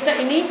amalan kita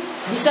ini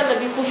bisa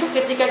lebih khusyuk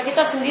ketika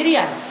kita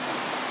sendirian.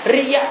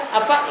 Riya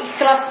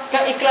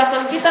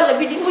keikhlasan kita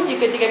lebih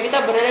diuji ketika kita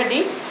berada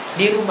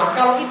di rumah.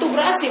 Kalau itu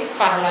berhasil,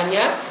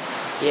 pahalanya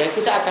ya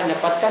kita akan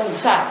dapatkan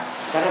besar.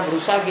 Karena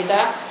berusaha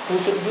kita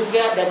khusyuk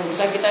juga dan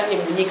berusaha kita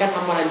menyembunyikan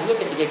amalan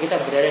juga ketika kita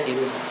berada di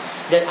rumah.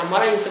 Dan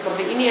amalan yang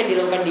seperti ini yang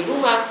dilakukan di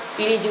rumah,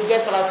 ini juga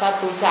salah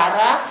satu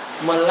cara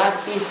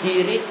melatih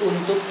diri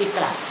untuk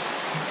ikhlas.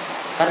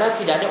 Karena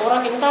tidak ada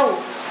orang yang tahu.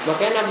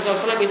 Makanya Nabi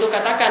SAW itu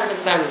katakan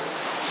tentang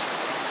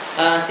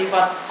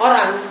sifat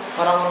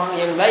orang-orang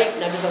yang baik.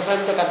 Nabi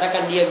SAW itu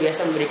katakan dia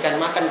biasa memberikan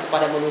makan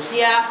kepada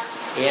manusia,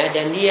 ya,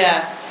 dan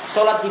dia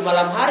sholat di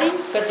malam hari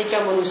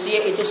ketika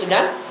manusia itu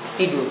sedang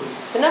tidur.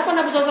 Kenapa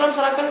Nabi SAW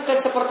sarankan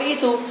seperti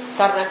itu?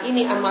 Karena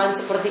ini amalan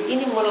seperti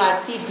ini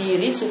melatih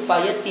diri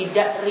supaya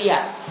tidak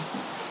riya.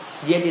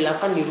 Dia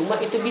dilakukan di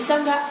rumah itu bisa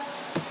enggak?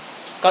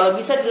 Kalau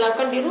bisa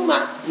dilakukan di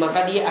rumah,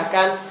 maka dia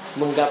akan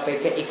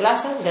menggapai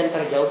keikhlasan dan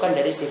terjauhkan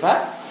dari sifat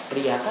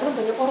riya. Karena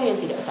banyak orang yang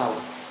tidak tahu.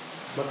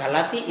 Maka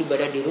latih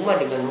ibadah di rumah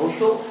dengan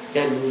khusyuk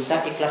dan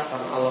berusaha ikhlas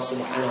karena Allah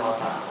Subhanahu wa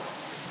taala.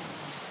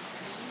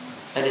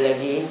 Ada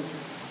lagi?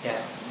 Ya.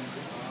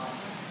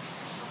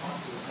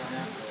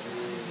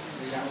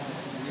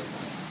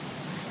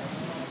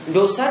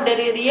 Dosa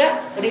dari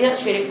riya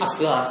syirik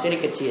asghar,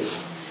 syirik kecil.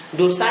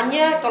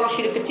 Dosanya kalau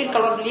syirik kecil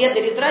kalau dilihat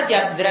dari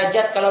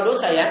derajat kalau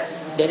dosa ya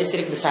dari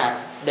syirik besar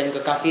dan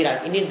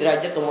kekafiran. Ini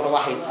derajat nomor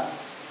wahid.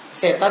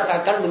 Setan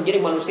akan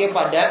mengiring manusia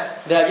pada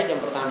derajat yang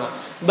pertama.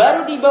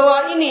 Baru di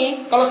bawah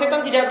ini, kalau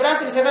setan tidak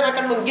berhasil, setan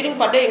akan menggiring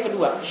pada yang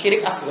kedua,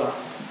 syirik asghar.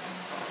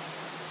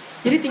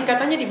 Jadi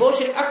tingkatannya di bawah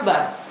syirik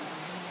akbar.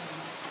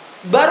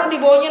 Baru di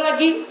bawahnya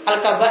lagi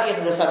al-kabair,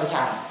 dosa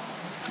besar.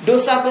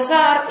 Dosa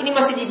besar ini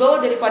masih di bawah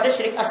daripada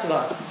syirik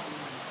asghar.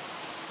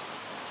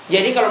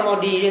 Jadi kalau mau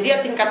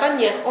dilihat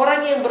tingkatannya,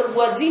 orang yang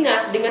berbuat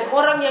zina dengan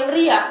orang yang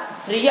riya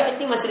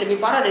ini masih lebih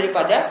parah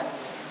daripada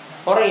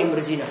orang yang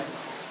berzina.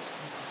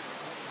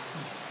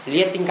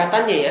 Lihat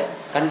tingkatannya ya,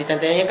 kan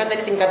ditanya kan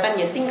tadi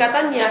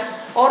tingkatannya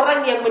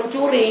orang yang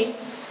mencuri,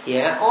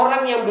 ya,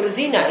 orang yang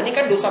berzina, ini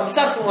kan dosa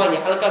besar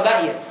semuanya,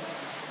 al-kabair.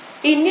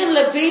 Ini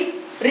lebih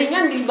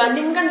ringan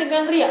dibandingkan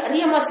dengan riya.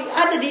 Riya masih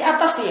ada di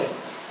atasnya.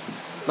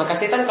 Maka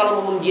setan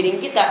kalau mau menggiring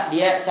kita,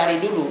 dia cari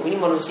dulu ini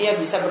manusia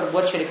bisa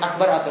berbuat syirik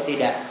akbar atau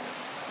tidak.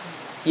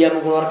 Dia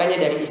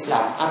mengeluarkannya dari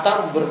Islam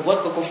atau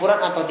berbuat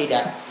kekufuran atau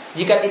tidak.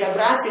 Jika tidak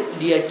berhasil,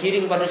 dia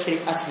giring pada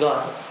syirik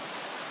asghar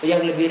yang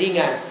lebih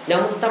ringan,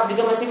 namun tetap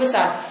juga masih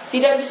besar.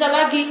 Tidak bisa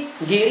lagi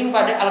giring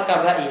pada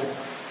al-kabair.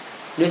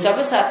 dosa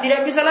besar,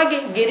 tidak bisa lagi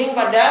giring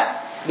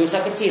pada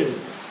dosa kecil.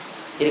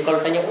 Jadi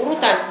kalau tanya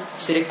urutan,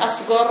 syirik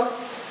asghar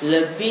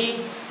lebih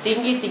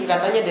tinggi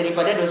tingkatannya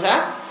daripada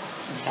dosa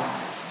besar.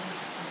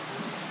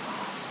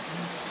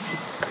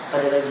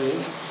 Ada lagi?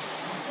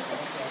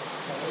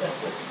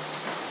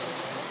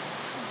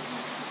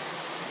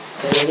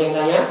 Ada lagi yang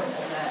tanya?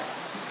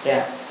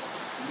 Ya.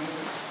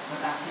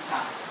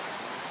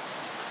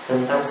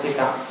 Tentang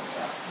sikap.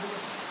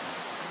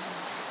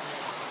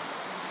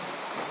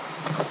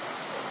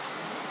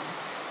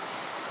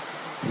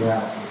 Ya,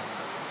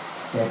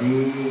 jadi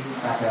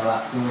pada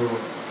waktu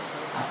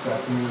Ashgor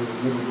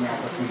gurunya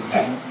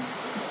kesini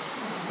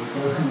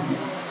itu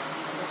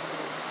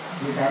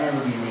ceritanya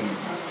begini,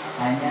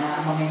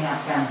 hanya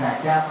mengingatkan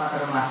saja apa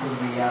termasuk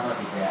Riya atau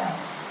tidak.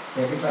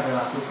 Jadi pada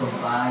waktu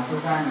gempa itu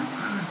kan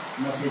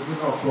masjid itu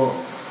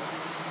roboh.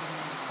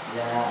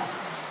 Ya,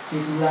 si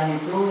bulan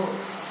itu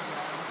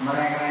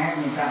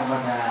mereka minta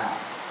kepada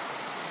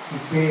si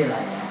B lah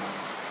ya.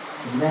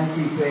 Kemudian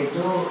si B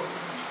itu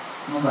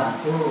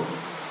membantu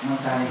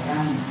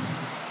mencarikan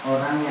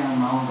orang yang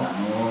mau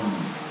bangun.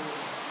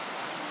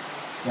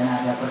 Dan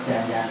ada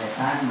perjanjian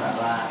lesan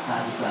bahwa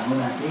saat dibangun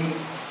nanti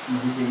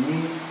masjid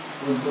ini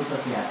untuk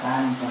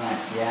kegiatan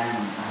pengajian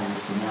ahli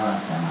sunnah wal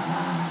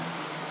jamaah.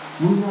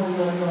 Punya,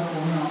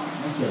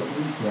 masjid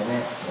ini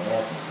beres.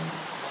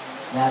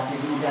 Nah di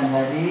kemudian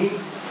hari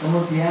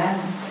kemudian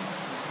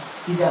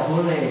tidak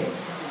boleh.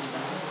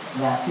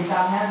 Nah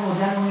sikapnya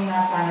kemudian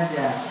mengingatkan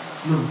aja.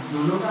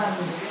 Dulu kan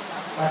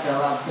pada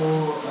waktu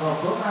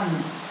roboh kan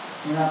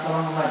minta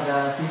tolong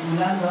kepada si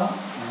bulan toh.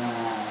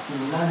 Nah si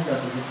bulan sudah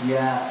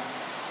bersedia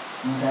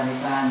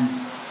mencarikan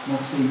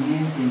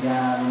muslimin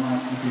sehingga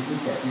rumah itu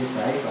jadi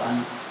baik kan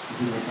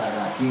lebih lebar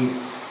lagi.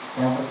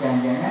 Dan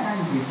perjanjiannya kan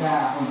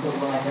bisa untuk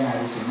pengajian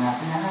hari Jumat.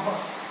 Ternyata kok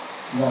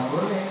nggak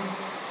boleh.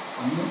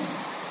 Ini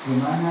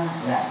gimana?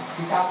 Nah,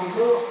 sikap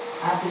itu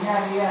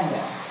artinya Riya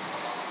enggak?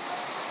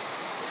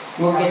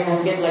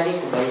 Mungkin lagi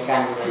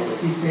kebaikan.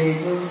 Si B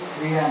itu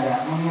Riya enggak?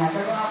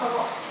 Mengingatkan kenapa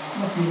kok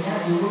masjidnya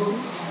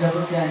dulu sudah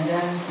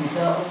perjanjian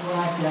bisa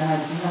pengajian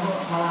hari Jumat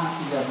kok malah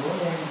tidak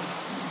boleh.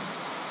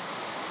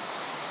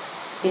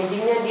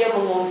 Intinya dia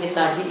mengungkit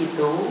tadi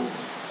itu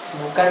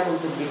bukan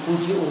untuk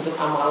dipuji untuk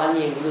amalan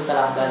yang dulu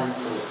telah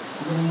bantu,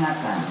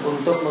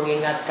 untuk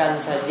mengingatkan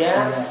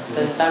saja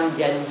tentang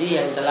janji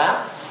yang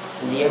telah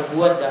dia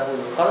buat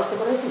dahulu. Kalau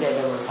sebenarnya tidak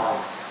ada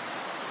masalah.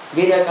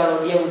 Beda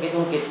kalau dia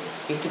ungkit-ungkit,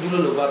 itu dulu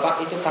loh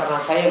Bapak, itu karena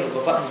saya loh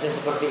Bapak bisa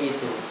seperti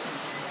itu.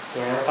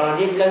 Ya, kalau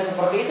dia bilang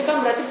seperti itu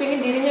kan berarti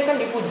pengen dirinya kan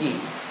dipuji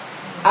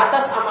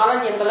atas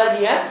amalan yang telah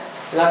dia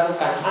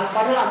lakukan.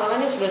 Padahal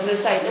amalannya sudah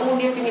selesai,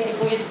 namun dia ingin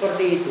dipuji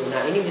seperti itu.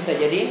 Nah ini bisa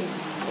jadi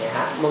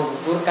ya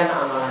menggugurkan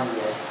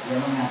amalannya. Dia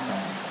mengingatkan.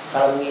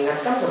 Kalau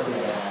mengingatkan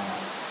berbeda.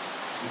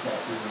 Tidak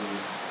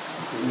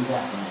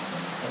diingat.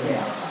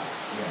 Ya.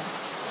 Ya.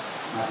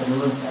 Nah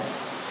kedua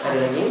ada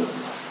lagi?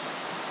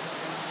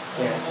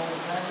 Ya.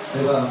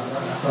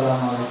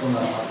 Assalamualaikum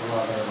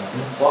warahmatullahi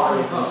wabarakatuh.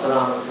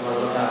 Waalaikumsalam warahmatullahi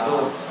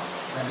wabarakatuh.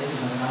 Tadi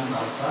dikatakan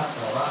Pak Ustaz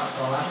bahwa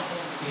sholat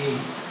di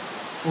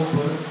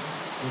kubur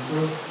itu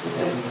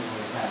tidak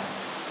diperbolehkan.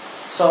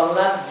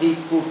 Sholat di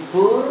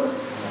kubur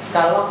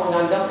kalau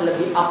menganggap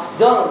lebih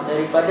afdol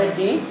daripada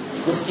di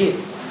masjid.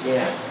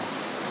 Ya.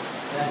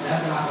 Dan saya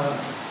telah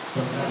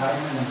beberapa kali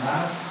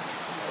mendengar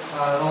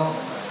kalau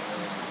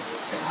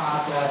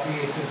ada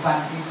di depan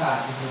kita,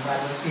 di depan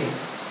masjid,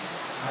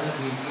 ada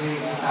di kiri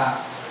kita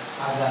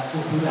ada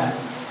kuburan,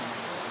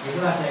 itu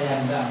ada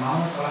yang tidak mau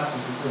sholat di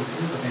situ,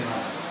 itu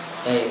bagaimana?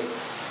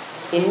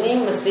 Ini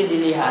mesti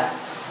dilihat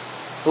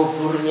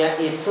kuburnya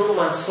itu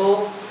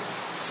masuk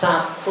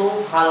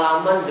satu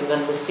halaman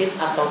dengan masjid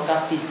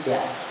ataukah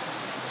tidak.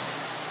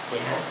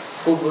 Ya,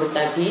 kubur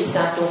tadi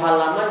satu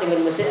halaman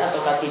dengan masjid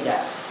ataukah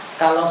tidak.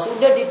 Kalau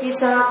sudah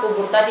dipisah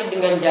kubur tadi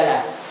dengan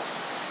jalan,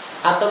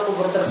 atau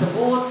kubur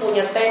tersebut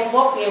punya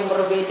tembok yang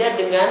berbeda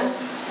dengan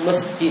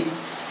masjid.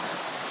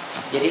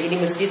 Jadi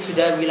ini masjid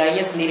sudah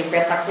wilayahnya sendiri,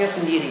 petaknya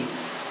sendiri.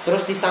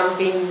 Terus di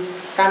samping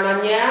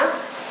kanannya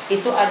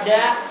itu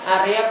ada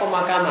area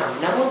pemakaman,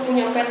 namun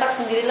punya petak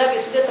sendiri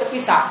lagi, sudah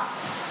terpisah.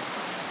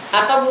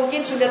 Atau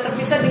mungkin sudah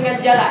terpisah dengan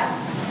jalan.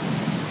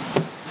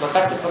 Maka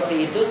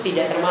seperti itu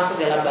tidak termasuk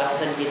dalam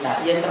bahasan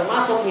kita. Yang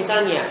termasuk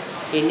misalnya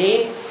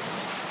ini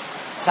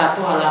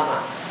satu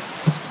halaman.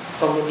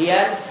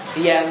 Kemudian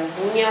yang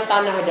punya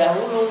tanah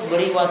dahulu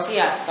beri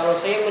wasiat, kalau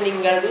saya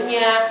meninggal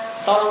dunia,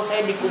 tolong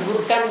saya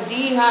dikuburkan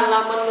di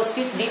halaman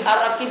masjid di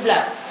arah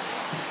kiblat,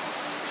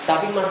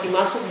 tapi masih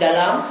masuk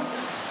dalam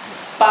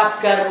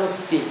pagar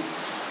masjid.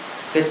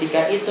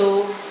 Ketika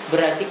itu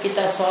berarti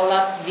kita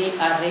sholat di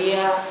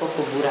area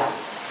pekuburan.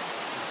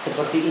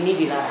 Seperti ini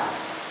dilarang.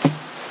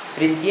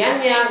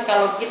 Rinciannya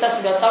kalau kita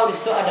sudah tahu di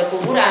situ ada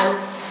kuburan,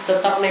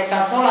 tetap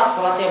nekat sholat,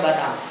 sholatnya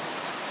batal.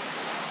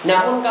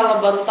 Namun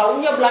kalau baru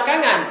tahunya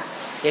belakangan,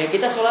 ya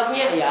kita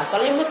sholatnya ya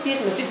asalnya masjid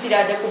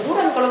tidak ada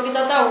kuburan kalau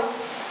kita tahu.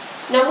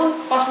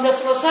 Namun pas sudah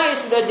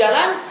selesai, sudah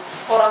jalan,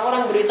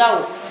 orang-orang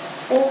beritahu,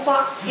 oh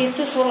Pak,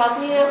 itu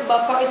sholatnya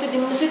Bapak itu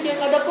di masjid yang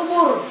ada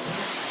kubur.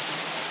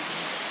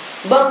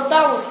 baru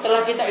tahu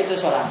setelah kita itu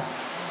sholat,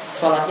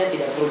 sholatnya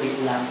tidak perlu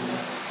diulang.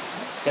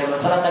 Dan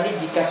masalah tadi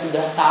jika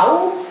sudah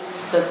tahu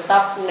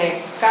tetap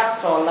nekat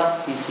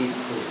sholat di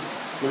situ.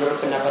 Menurut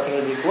pendapat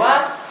yang lebih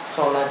kuat,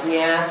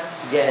 sholatnya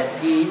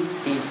jadi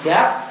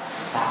tidak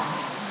sah.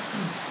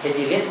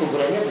 Jadi lihat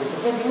kuburannya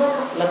bentuknya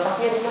gimana,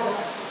 letaknya di mana.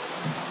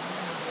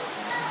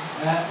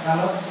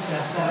 Kalau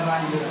sudah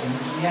terlanjur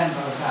demikian,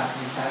 Pak Ustaz,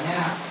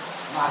 misalnya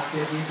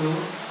masjid itu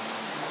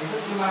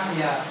cuma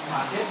ya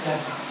masjid dan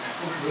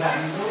kuburan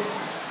itu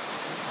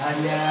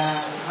hanya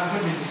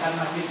menjadikan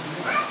masjid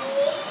itu.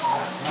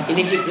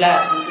 Ini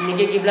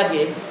kiblat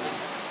ya.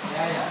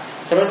 Ya.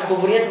 Terus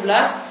kuburnya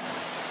sebelah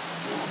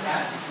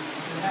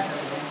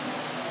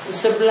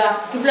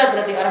kiblat,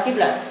 berarti arah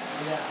kiblat.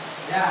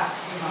 Ya.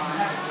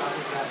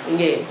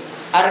 Nggih.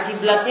 Arah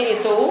kiblatnya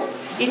itu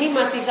ini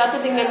masih satu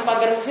dengan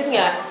pagar masjid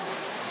nggak?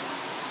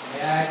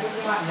 Ya, itu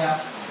cuma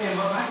ya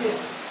tembok masjid.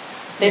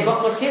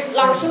 Tembok masjid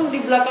langsung di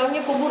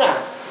belakangnya kuburan.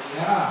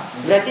 Ya.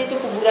 Berarti itu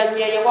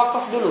kuburannya yang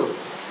wakaf dulu.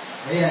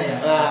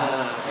 Iya.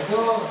 Nah, itu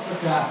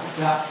sudah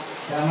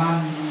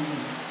zaman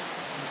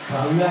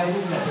bahula itu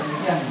sudah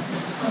demikian.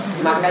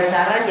 maka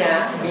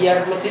caranya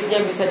biar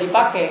masjidnya bisa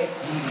dipakai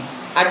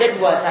ada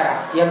dua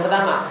cara. Yang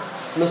pertama,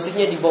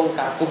 masjidnya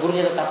dibongkar,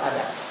 kuburnya tetap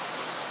ada.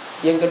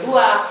 Yang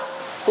kedua,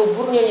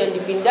 kuburnya yang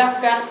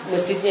dipindahkan,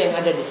 masjidnya yang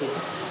ada di situ.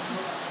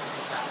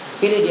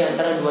 Pilih di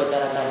antara dua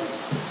cara tadi.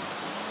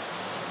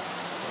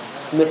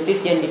 Masjid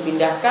yang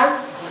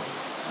dipindahkan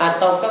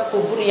ataukah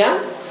kubur yang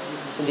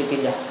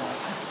dipindahkan.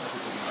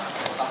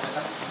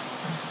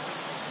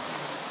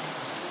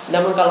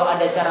 Namun kalau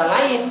ada cara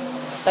lain,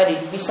 tadi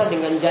bisa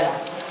dengan jalan.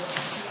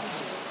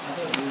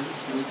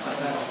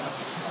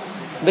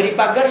 Beri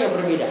pagar yang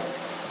berbeda.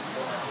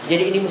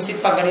 Jadi ini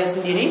masjid pagarnya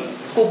sendiri,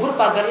 kubur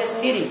pagarnya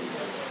sendiri.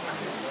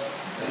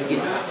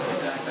 Begitu.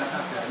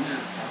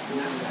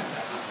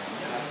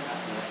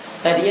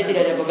 Tadinya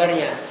tidak ada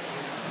pagarnya.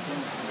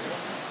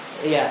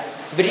 Iya.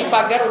 Beri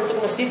pagar untuk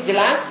masjid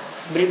jelas,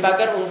 beri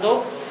pagar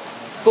untuk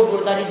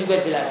kubur tadi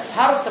juga jelas.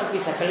 Harus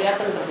terpisah,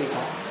 kelihatan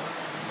terpisah.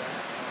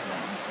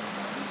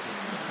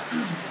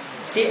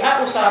 Si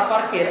A usaha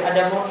parkir,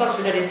 ada motor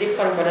sudah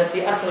dititipkan pada si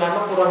A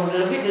selama kurang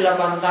lebih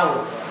 8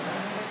 tahun.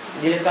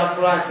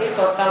 Dikalkulasi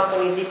total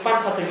penitipan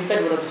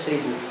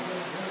 1.200.000.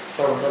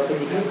 So,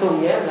 sampai dihitung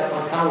ya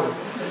 8 tahun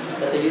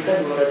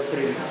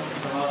 1.200.000.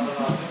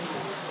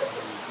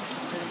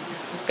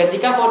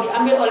 Ketika mau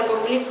diambil oleh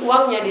pemilik,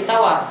 uangnya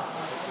ditawar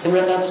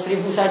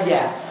 900.000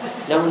 saja.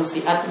 Namun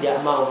si A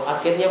tidak mau.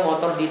 Akhirnya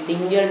motor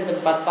ditinggal di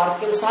tempat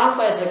parkir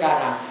sampai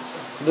sekarang.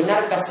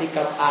 Benarkah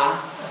sikap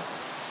A?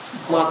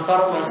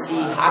 Motor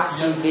masih hak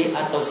si B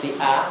atau si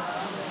A.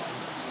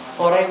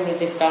 Orang yang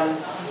menitipkan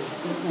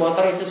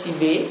motor itu si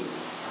B,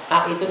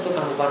 A itu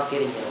tukang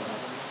parkirnya.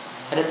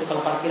 Ada tukang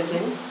parkir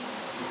sini?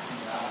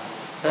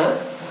 Hah?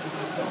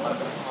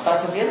 Pak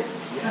Supir?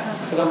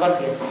 Tukang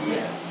parkir?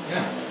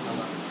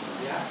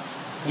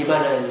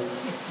 Gimana ini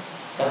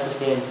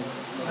kasusnya ini?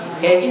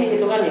 Kayak gini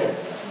hitungannya.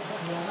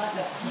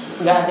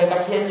 Nggak ada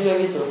kasihan juga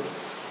gitu.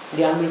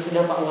 Diambil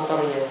sudah Pak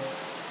motornya.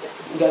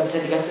 Nggak bisa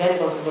dikasihani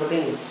kalau seperti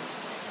ini.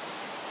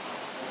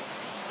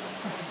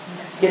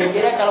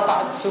 Kira-kira kalau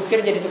Pak Supir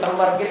jadi tukang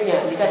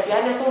parkirnya,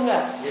 dikasihani atau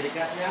enggak? Jadi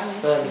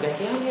kasihani. Nah,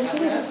 dikasihani ya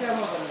sudah.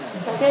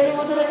 Kasihani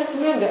motor kan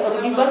sebenarnya enggak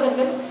rugi banget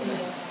kan?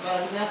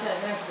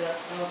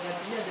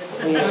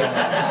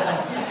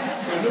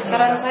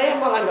 Saran saya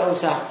malah enggak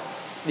usah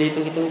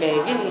dihitung-hitung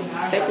kayak gini.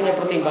 Saya punya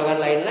pertimbangan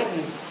lain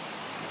lagi.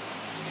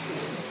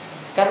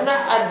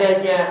 Karena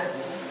adanya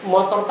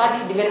motor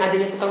tadi dengan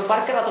adanya tukang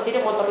parkir atau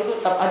tidak, motor itu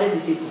tetap ada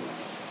di situ.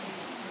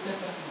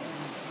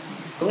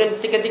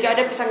 Kemudian ketika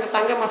ada pisang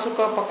tetangga masuk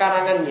ke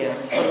pekarangannya,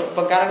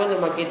 pekarangan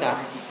rumah kita,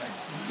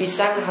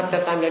 pisang hak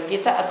tetangga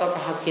kita atau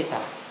hak kita?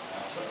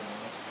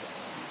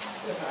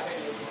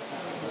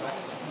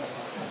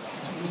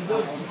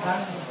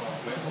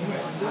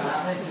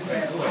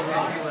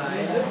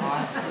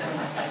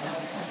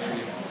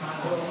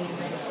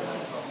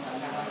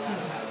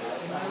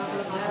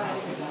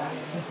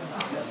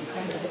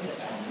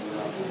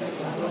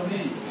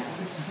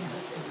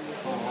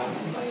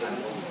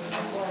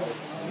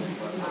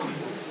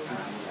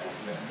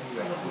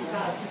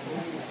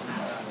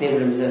 Ini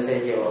belum bisa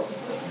saya jawab.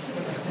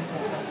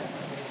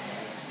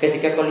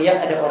 Ketika kau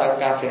lihat ada orang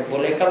kafir,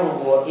 bolehkah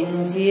membawa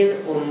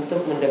Injil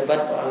untuk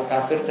mendebat orang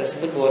kafir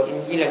tersebut bahwa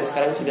Injil yang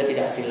sekarang sudah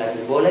tidak asli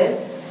lagi?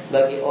 Boleh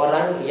bagi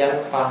orang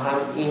yang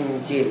paham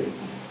Injil.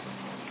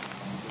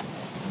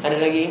 Ada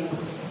lagi?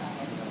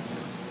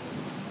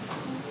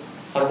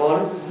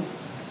 Ambon?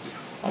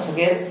 Pak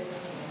Sugien?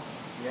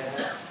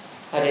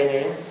 Ada yang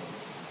nanya?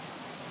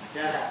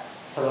 Ada.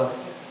 Apa?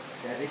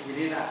 Jadi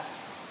gini lah,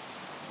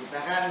 kita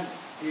kan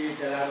di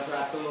dalam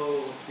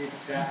suatu di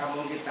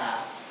kampung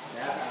kita,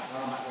 ya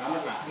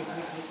selamat lah.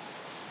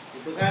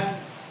 Itu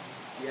kan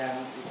yang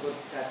ikut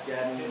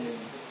kajian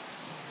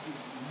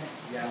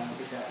yang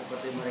tidak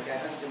seperti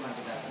mereka kan cuma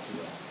kita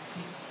berdua.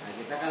 Nah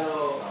kita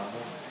kalau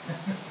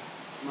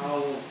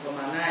mau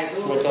kemana itu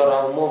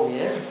secara umum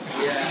ya.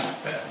 Iya.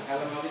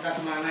 Kalau mau kita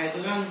kemana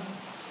itu kan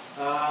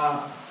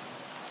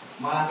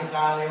malah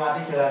kita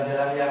lewati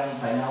jalan-jalan yang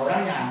banyak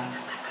orangnya.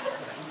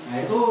 Nah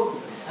itu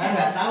saya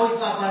nggak tahu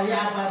itu apa riya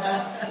apa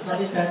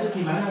tidak itu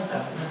gimana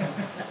Ustaz?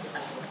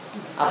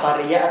 Apa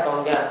riya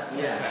atau enggak?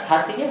 Iya.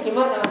 Hatinya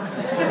gimana?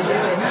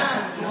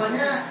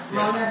 Pokoknya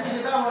maunya sih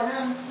kita awalnya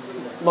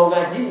Mau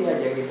ngaji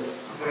aja gitu.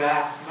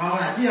 mau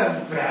ngaji yang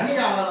berani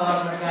ya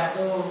kalau mereka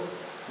itu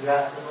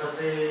nggak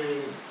seperti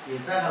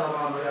kita kalau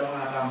mau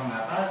mereka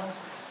mengapa.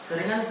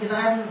 Seringan kita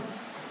kan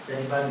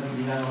jadi bahan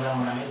bimbingan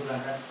orang-orang itu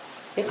kan.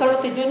 Ya kalau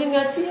tujuannya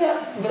ngaji ya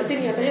berarti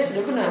niatnya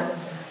sudah benar.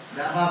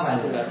 Nggak apa-apa.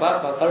 Nggak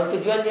apa-apa. Kalau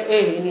tujuannya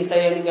ini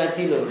saya ini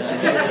ngaji loh. Nah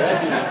itu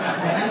berarti.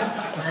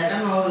 Saya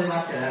kan mau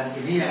lewat jalan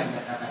sini yang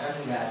katakan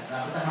enggak.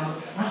 Aku tak mau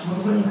Mas mau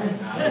ke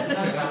mana?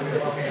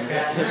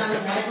 Saya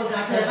ikut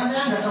aja kan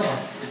saya enggak tahu.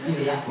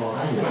 Ini ya kok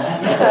ayo.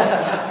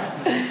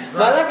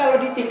 Malah kalau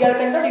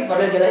ditinggalkan tadi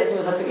pada jalannya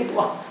cuma satu itu,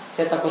 wah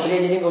saya takut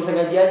dia jadi nggak usah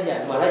ngaji aja.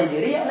 Malah jadi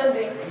riya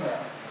nanti.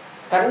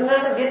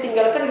 Karena dia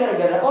tinggalkan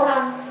gara-gara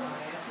orang.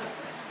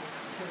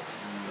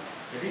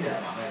 Jadi enggak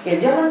apa-apa. Ya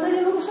jalan saja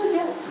lurus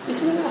saja.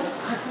 Bismillah.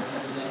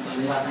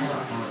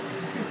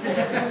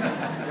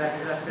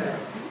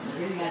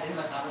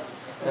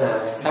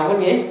 Nah,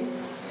 sambung ya.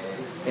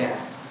 Ya.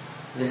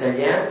 Itu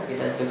saja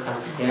kita cukupkan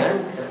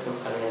sekian. Kita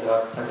cukupkan yang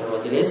doa kepada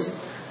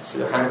majelis.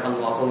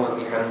 Subhanakallahumma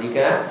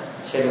bihamdika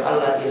asyhadu an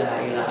la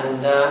ilaha illa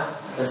anta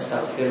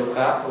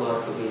astaghfiruka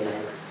wa atubu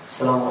ilaik.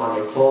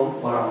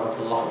 Assalamualaikum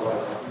warahmatullahi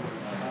wabarakatuh.